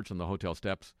 Murdoch emerged on the hotel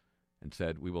steps and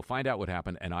said, "We will find out what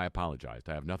happened, and I apologized.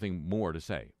 I have nothing more to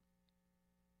say."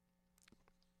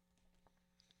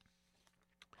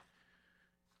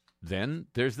 Then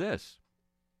there's this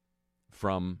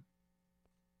from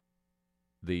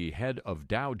the head of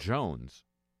Dow Jones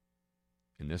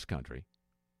in this country,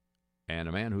 and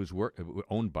a man who's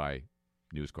owned by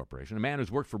News Corporation, a man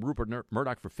who's worked for Rupert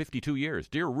Murdoch for 52 years.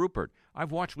 "Dear Rupert,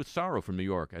 I've watched with sorrow from New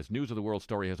York as News of the World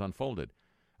story has unfolded.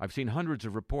 I've seen hundreds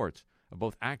of reports of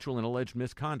both actual and alleged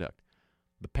misconduct.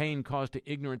 The pain caused to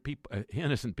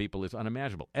innocent people is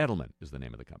unimaginable." Edelman is the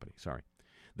name of the company, sorry.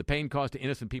 "The pain caused to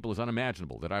innocent people is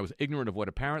unimaginable. That I was ignorant of what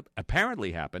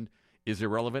apparently happened is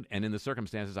irrelevant, and in the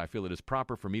circumstances I feel it is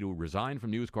proper for me to resign from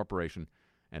News Corporation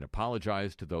and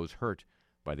apologize to those hurt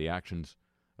by the actions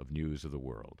of News of the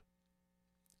World.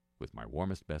 With my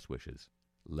warmest best wishes,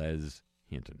 Les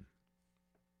Hinton."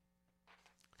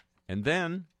 And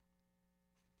then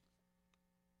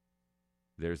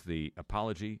there's the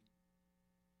apology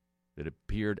that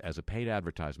appeared as a paid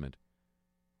advertisement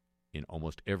in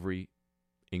almost every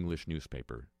English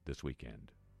newspaper this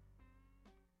weekend.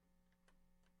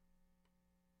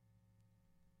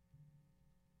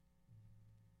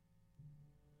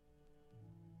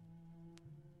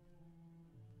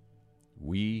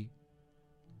 We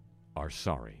are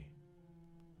sorry.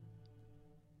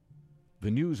 The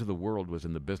news of the world was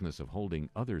in the business of holding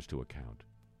others to account.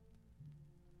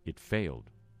 It failed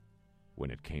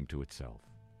when it came to itself.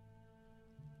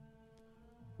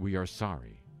 We are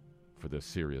sorry for the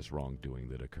serious wrongdoing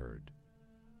that occurred.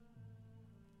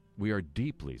 We are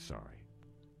deeply sorry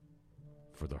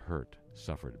for the hurt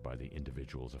suffered by the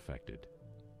individuals affected.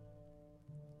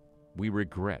 We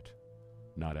regret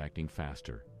not acting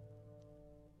faster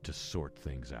to sort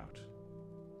things out.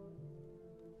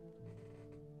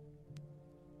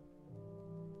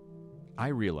 I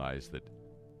realize that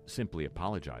simply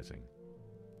apologizing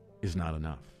is not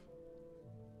enough.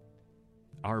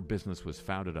 Our business was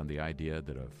founded on the idea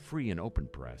that a free and open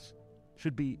press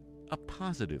should be a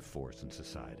positive force in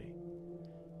society.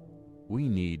 We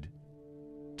need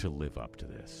to live up to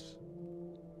this.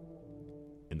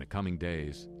 In the coming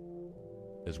days,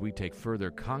 as we take further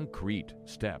concrete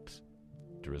steps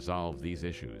to resolve these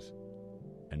issues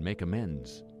and make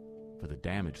amends for the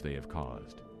damage they have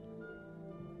caused,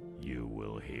 you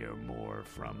will hear more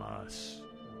from us.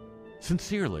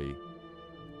 Sincerely,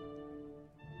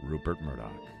 Rupert Murdoch.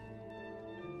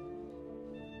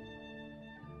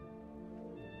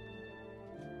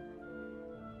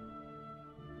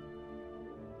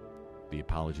 The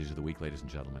Apologies of the Week, ladies and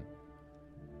gentlemen.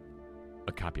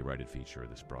 A copyrighted feature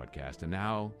of this broadcast. And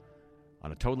now,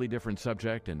 on a totally different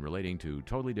subject and relating to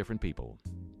totally different people.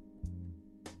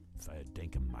 Fair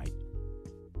dinkum, mate.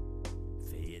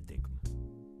 Fair dinkum.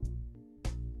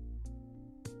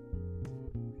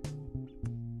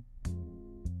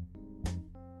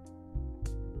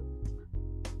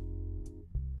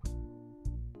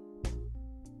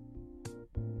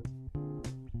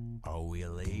 Oh, your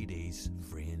ladies,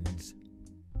 friends,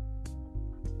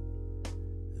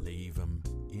 leave 'em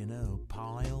in a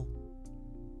pile,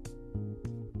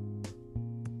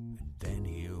 and then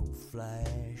he'll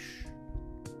flash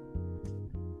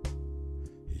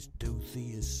his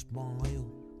toothiest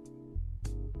smile.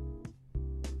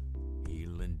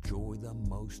 He'll enjoy the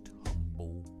most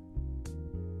humble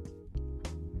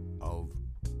of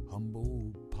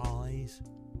humble pies,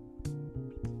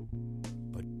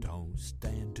 but don't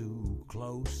stand too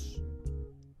close.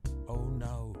 Oh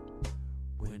no,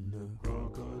 when the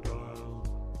crocodile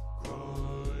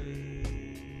cries,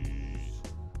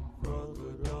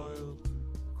 crocodile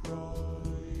cries,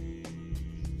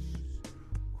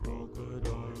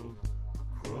 crocodile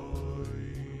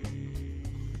cries,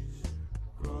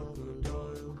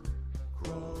 crocodile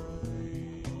cries.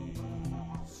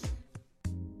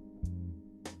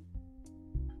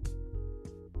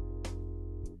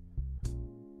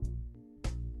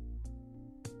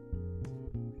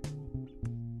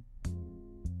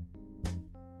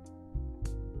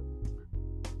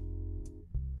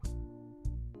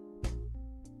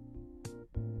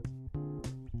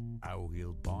 Oh,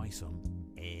 he'll buy some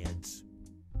ads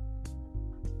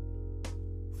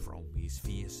from his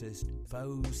fiercest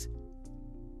foes.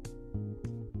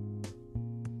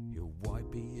 He'll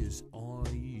wipe his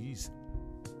eyes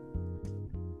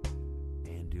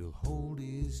and he'll hold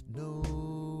his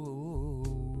nose.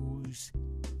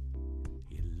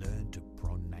 He'll learn to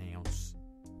pronounce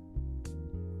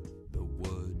the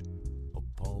word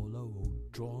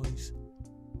apologize,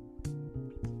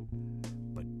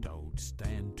 but don't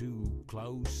stand too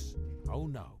close. Oh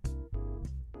no,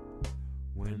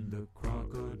 when the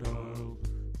crocodile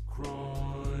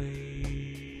cries,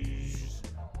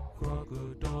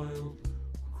 crocodile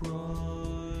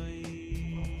cries,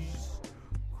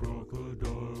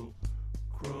 crocodile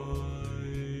cries,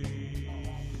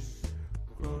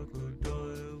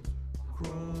 crocodile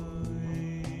cries.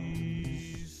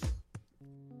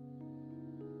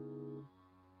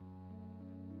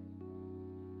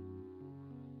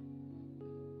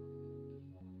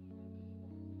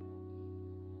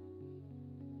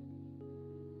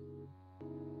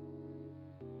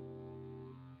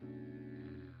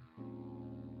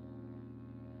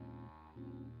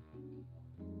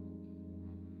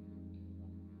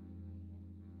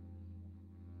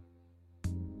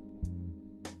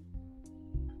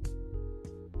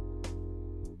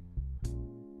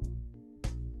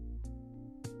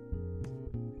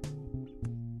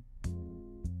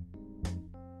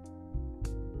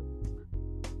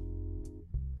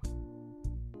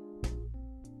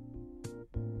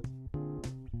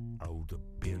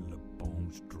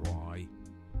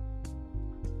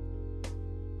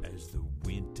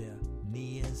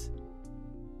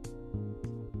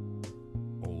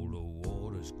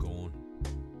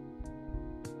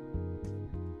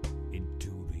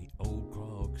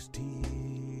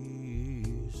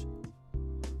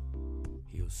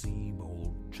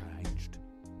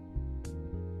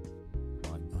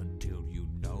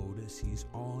 his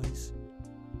eyes.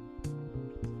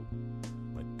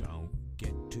 But don't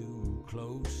get too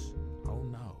close, oh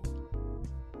no.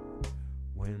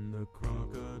 When the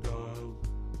crocodile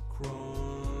cries,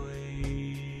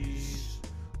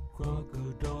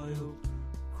 crocodile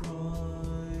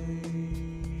cries,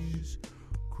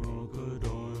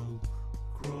 crocodile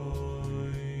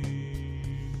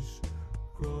cries,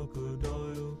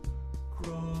 crocodile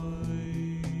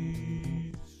cries.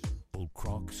 Old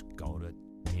Croc's got a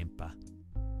temper,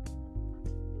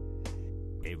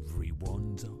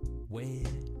 everyone's aware.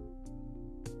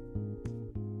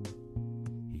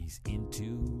 He's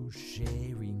into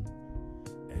sharing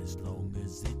as long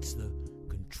as it's the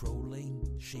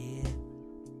controlling share.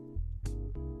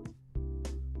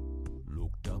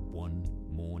 Looked up one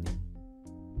morning,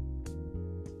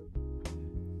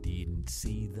 didn't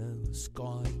see the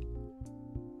sky,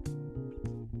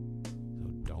 so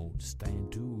don't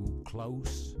stand too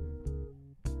close.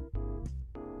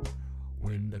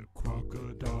 When the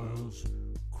crocodiles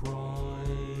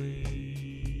cry,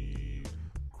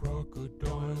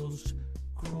 crocodiles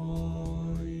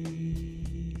cry,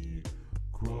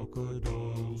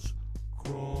 crocodiles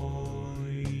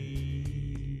cry,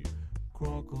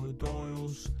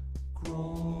 crocodiles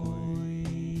cry.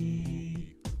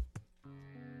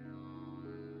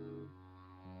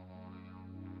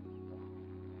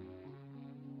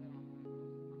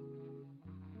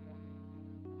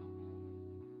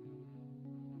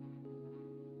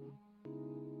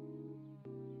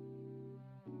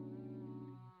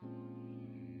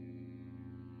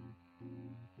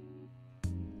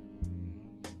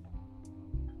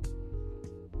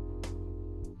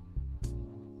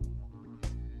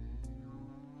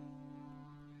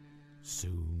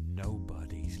 Soon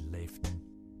nobody's left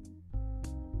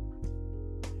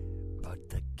but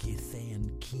the kith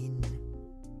and kin,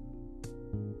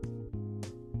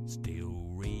 still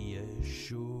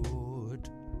reassured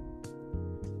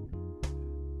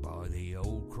by the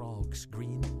old Croc's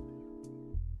grin.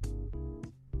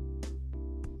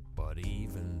 But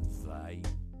even they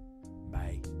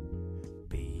may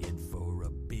be in for a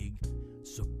big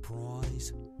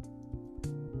surprise.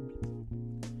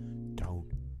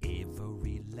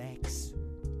 Relax,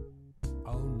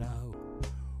 oh no,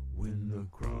 when the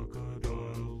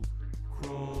crocodile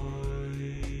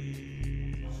cries,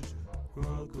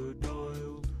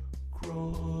 crocodile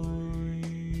cries,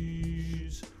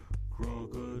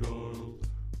 crocodile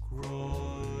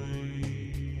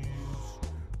cries,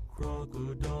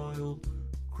 crocodile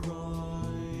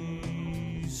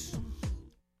cries.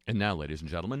 And now, ladies and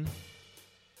gentlemen,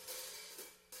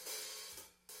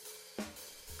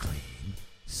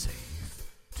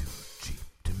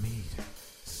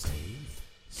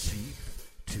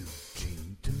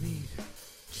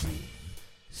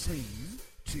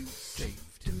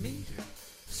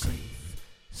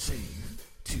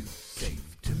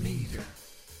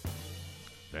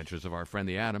 Adventures of our friend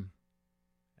the Atom.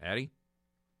 Addy?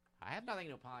 I have nothing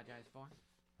to apologize for.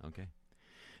 Okay.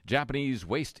 Japanese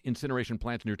waste incineration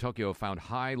plants near Tokyo found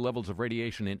high levels of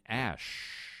radiation in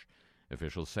ash.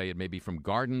 Officials say it may be from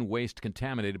garden waste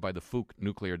contaminated by the Fukushima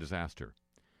nuclear disaster.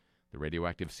 The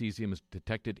radioactive cesium is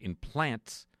detected in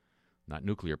plants, not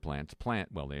nuclear plants,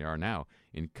 well, they are now,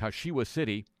 in Kashiwa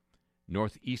City,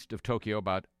 northeast of Tokyo,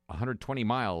 about 120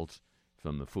 miles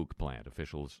from the Fukushima plant.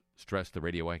 Officials stressed the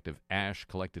radioactive ash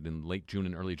collected in late June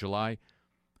and early July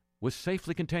was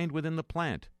safely contained within the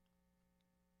plant.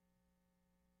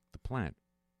 The plant.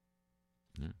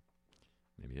 Yeah.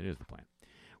 Maybe it is the plant.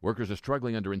 Workers are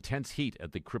struggling under intense heat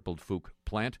at the crippled Fukushima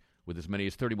plant, with as many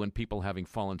as 31 people having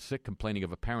fallen sick, complaining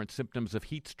of apparent symptoms of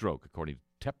heat stroke, according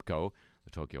to TEPCO, the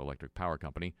Tokyo Electric Power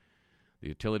Company. The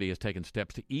utility has taken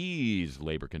steps to ease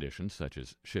labor conditions, such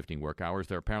as shifting work hours.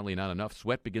 They're apparently not enough.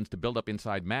 Sweat begins to build up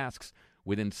inside masks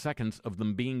within seconds of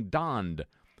them being donned.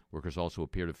 Workers also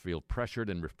appear to feel pressured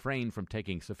and refrain from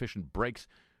taking sufficient breaks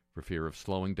for fear of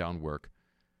slowing down work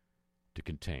to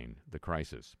contain the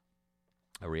crisis.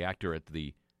 A reactor at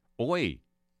the Oi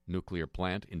nuclear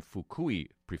plant in Fukui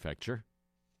Prefecture.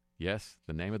 Yes,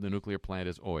 the name of the nuclear plant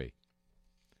is Oi.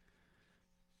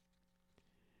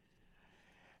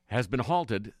 Has been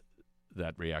halted,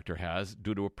 that reactor has,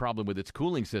 due to a problem with its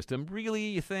cooling system. Really,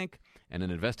 you think? And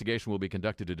an investigation will be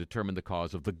conducted to determine the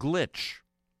cause of the glitch,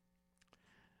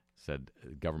 said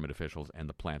government officials and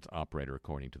the plant's operator,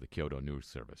 according to the Kyoto News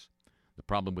Service. The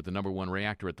problem with the number one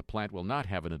reactor at the plant will not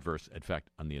have an adverse effect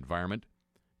on the environment,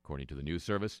 according to the news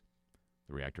service.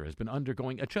 The reactor has been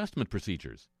undergoing adjustment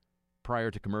procedures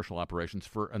prior to commercial operations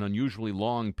for an unusually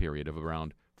long period of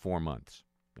around 4 months.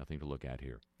 Nothing to look at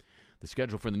here. The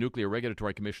schedule for the Nuclear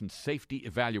Regulatory Commission's safety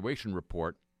evaluation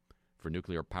report for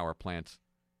nuclear power plants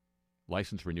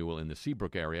license renewal in the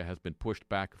Seabrook area has been pushed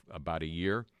back about a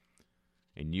year.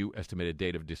 A new estimated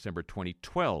date of December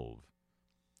 2012.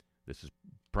 This is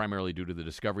primarily due to the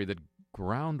discovery that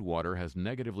groundwater has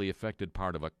negatively affected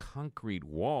part of a concrete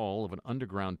wall of an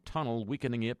underground tunnel,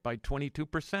 weakening it by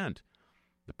 22%.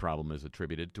 The problem is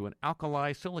attributed to an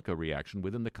alkali-silica reaction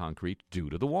within the concrete due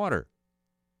to the water.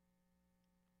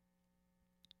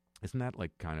 Isn't that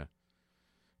like kind of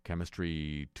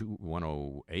Chemistry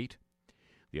 108?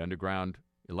 The underground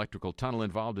electrical tunnel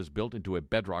involved is built into a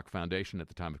bedrock foundation. At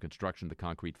the time of construction, the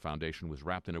concrete foundation was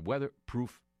wrapped in a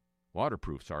waterproof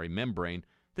membrane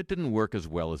that didn't work as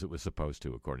well as it was supposed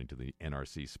to, according to the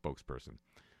NRC spokesperson.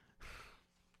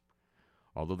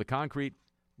 Although the concrete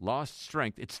lost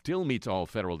strength, it still meets all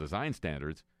federal design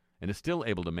standards and is still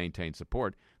able to maintain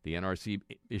support. The NRC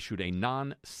issued a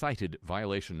non-cited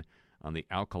violation on the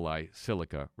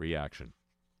alkali-silica reaction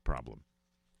problem.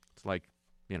 It's like,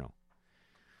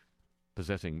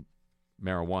 possessing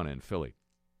marijuana in Philly.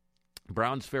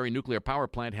 Browns Ferry Nuclear Power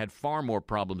Plant had far more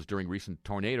problems during recent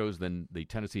tornadoes than the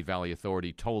Tennessee Valley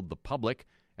Authority told the public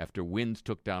after winds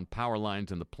took down power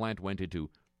lines and the plant went into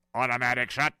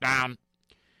automatic shutdown.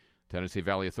 Tennessee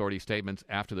Valley Authority statements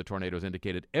after the tornadoes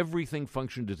indicated everything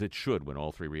functioned as it should when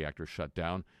all 3 reactors shut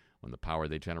down, when the power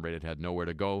they generated had nowhere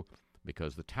to go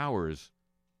because the towers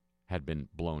had been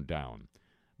blown down.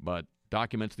 But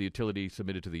documents the utility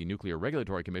submitted to the Nuclear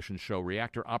Regulatory Commission show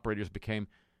reactor operators became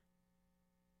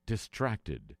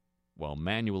distracted while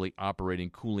manually operating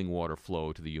cooling water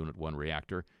flow to the Unit 1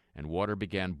 reactor, and water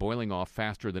began boiling off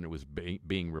faster than it was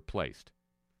being replaced.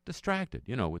 Distracted,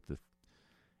 with the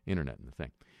internet and the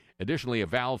thing. Additionally, a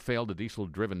valve failed, a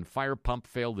diesel-driven fire pump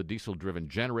failed, the diesel-driven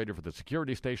generator for the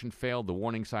security station failed, the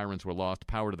warning sirens were lost,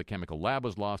 power to the chemical lab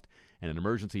was lost, and an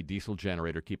emergency diesel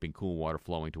generator keeping cool water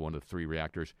flowing to one of the 3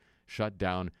 reactors shut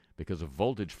down because of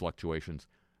voltage fluctuations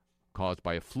caused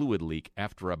by a fluid leak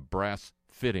after a brass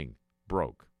fitting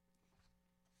broke.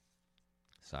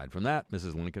 Aside from that,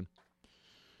 Mrs. Lincoln,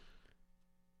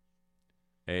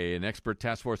 an expert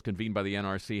task force convened by the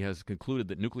NRC has concluded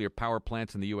that nuclear power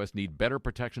plants in the U.S. need better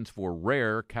protections for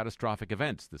rare catastrophic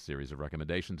events. The series of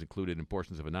recommendations, included in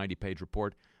portions of a 90-page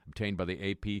report obtained by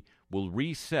the AP, will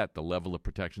reset the level of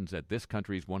protections at this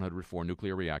country's 104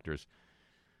 nuclear reactors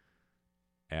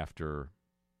after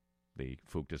the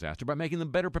Fukushima disaster by making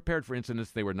them better prepared for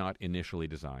incidents they were not initially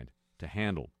designed to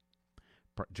handle.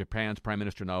 Japan's Prime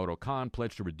Minister Naoto Kan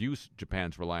pledged to reduce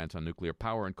Japan's reliance on nuclear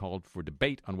power and called for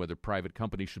debate on whether private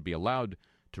companies should be allowed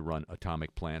to run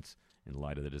atomic plants in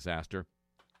light of the disaster.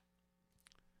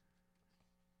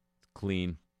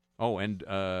 Clean. Oh, and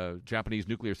Japanese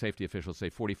nuclear safety officials say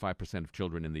 45% of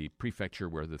children in the prefecture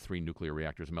where the 3 nuclear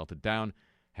reactors melted down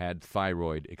had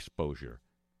thyroid exposure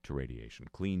to radiation.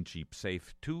 Clean, cheap,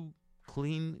 safe. Too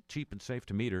clean, cheap, and safe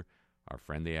to meter. Our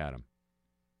friend the atom.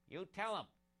 You tell him.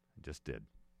 Just did.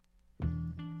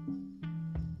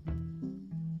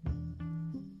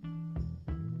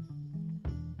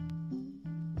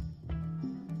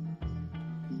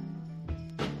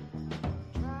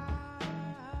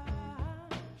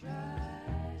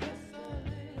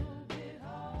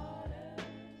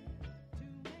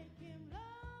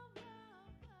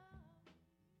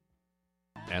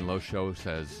 And Lo Show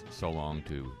says so long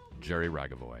to Jerry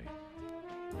Ragavoy.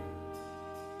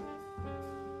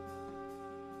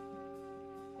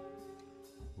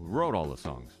 Who wrote all the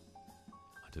songs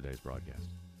on today's broadcast.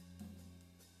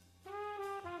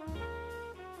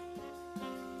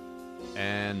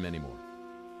 And many more.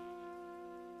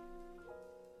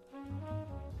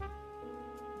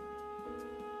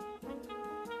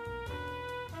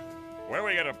 Where are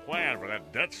we going to plan for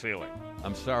that debt ceiling?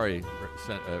 I'm sorry,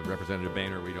 Representative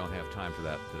Boehner, we don't have time for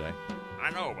that today. I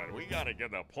know, but we got to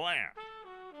get a plan.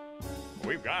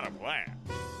 We've got a plan.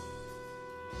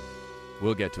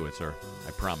 We'll get to it, sir.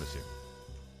 I promise you.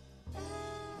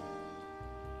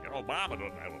 Obama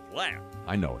doesn't have a plan.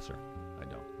 I know it, sir. I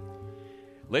don't.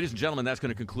 Ladies and gentlemen, that's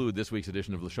going to conclude this week's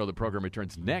edition of the show. The program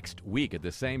returns next week at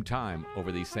the same time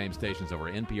over these same stations over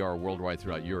NPR worldwide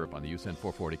throughout Europe on the USEN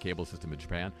 440 cable system in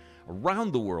Japan,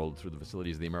 around the world through the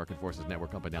facilities of the American Forces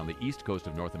Network up and down the east coast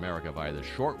of North America via the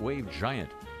shortwave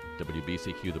giant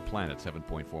WBCQ The Planet,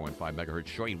 7.415 megahertz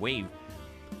shortwave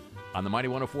on the Mighty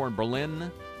 104 in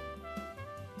Berlin,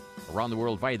 around the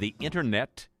world via the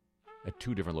internet at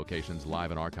 2 different locations,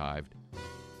 live and archived,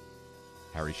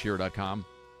 harryshearer.com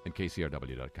and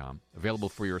kcrw.com. Available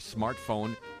for your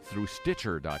smartphone through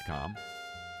Stitcher.com.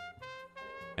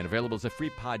 And available as a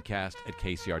free podcast at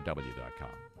kcrw.com.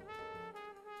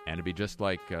 And it'd be just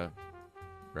like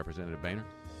Representative Boehner,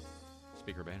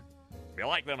 Speaker Boehner. Be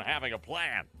like them having a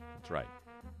plan. That's right.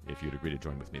 if you'd agree to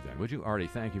join with me then. Would you, Artie?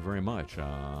 Thank you very much.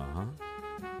 A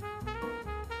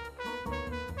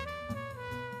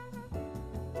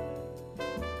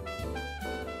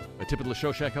tip of the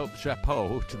show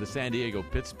chapeau to the San Diego,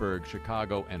 Pittsburgh,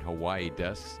 Chicago, and Hawaii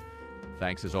desks.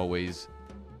 Thanks, as always,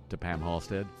 to Pam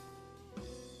Halstead.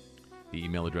 The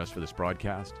email address for this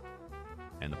broadcast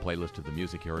and the playlist of the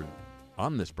music heard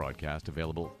on this broadcast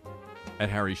available at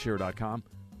harryshearer.com.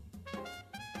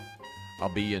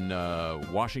 I'll be in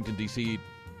Washington, D.C.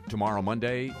 tomorrow,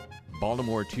 Monday,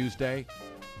 Baltimore, Tuesday,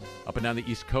 up and down the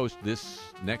East Coast this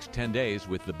next 10 days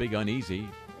with The Big Uneasy,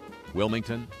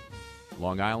 Wilmington,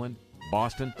 Long Island,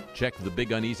 Boston. Check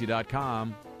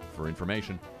theBigUneasy.com for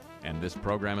information. And this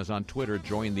program is on Twitter.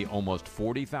 Join the almost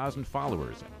 40,000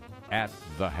 followers at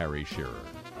The Harry Shearer.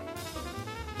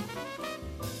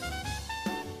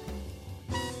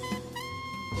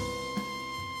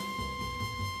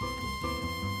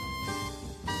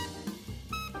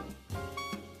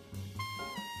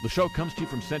 The show comes to you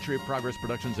from Century of Progress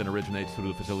Productions and originates through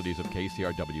the facilities of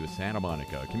KCRW Santa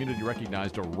Monica, a community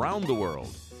recognized around the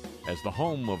world as the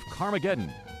home of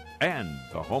Carmageddon and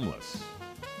the homeless.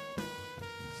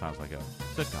 Sounds like a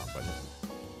sitcom, but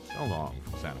it's so long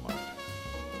from Santa Monica.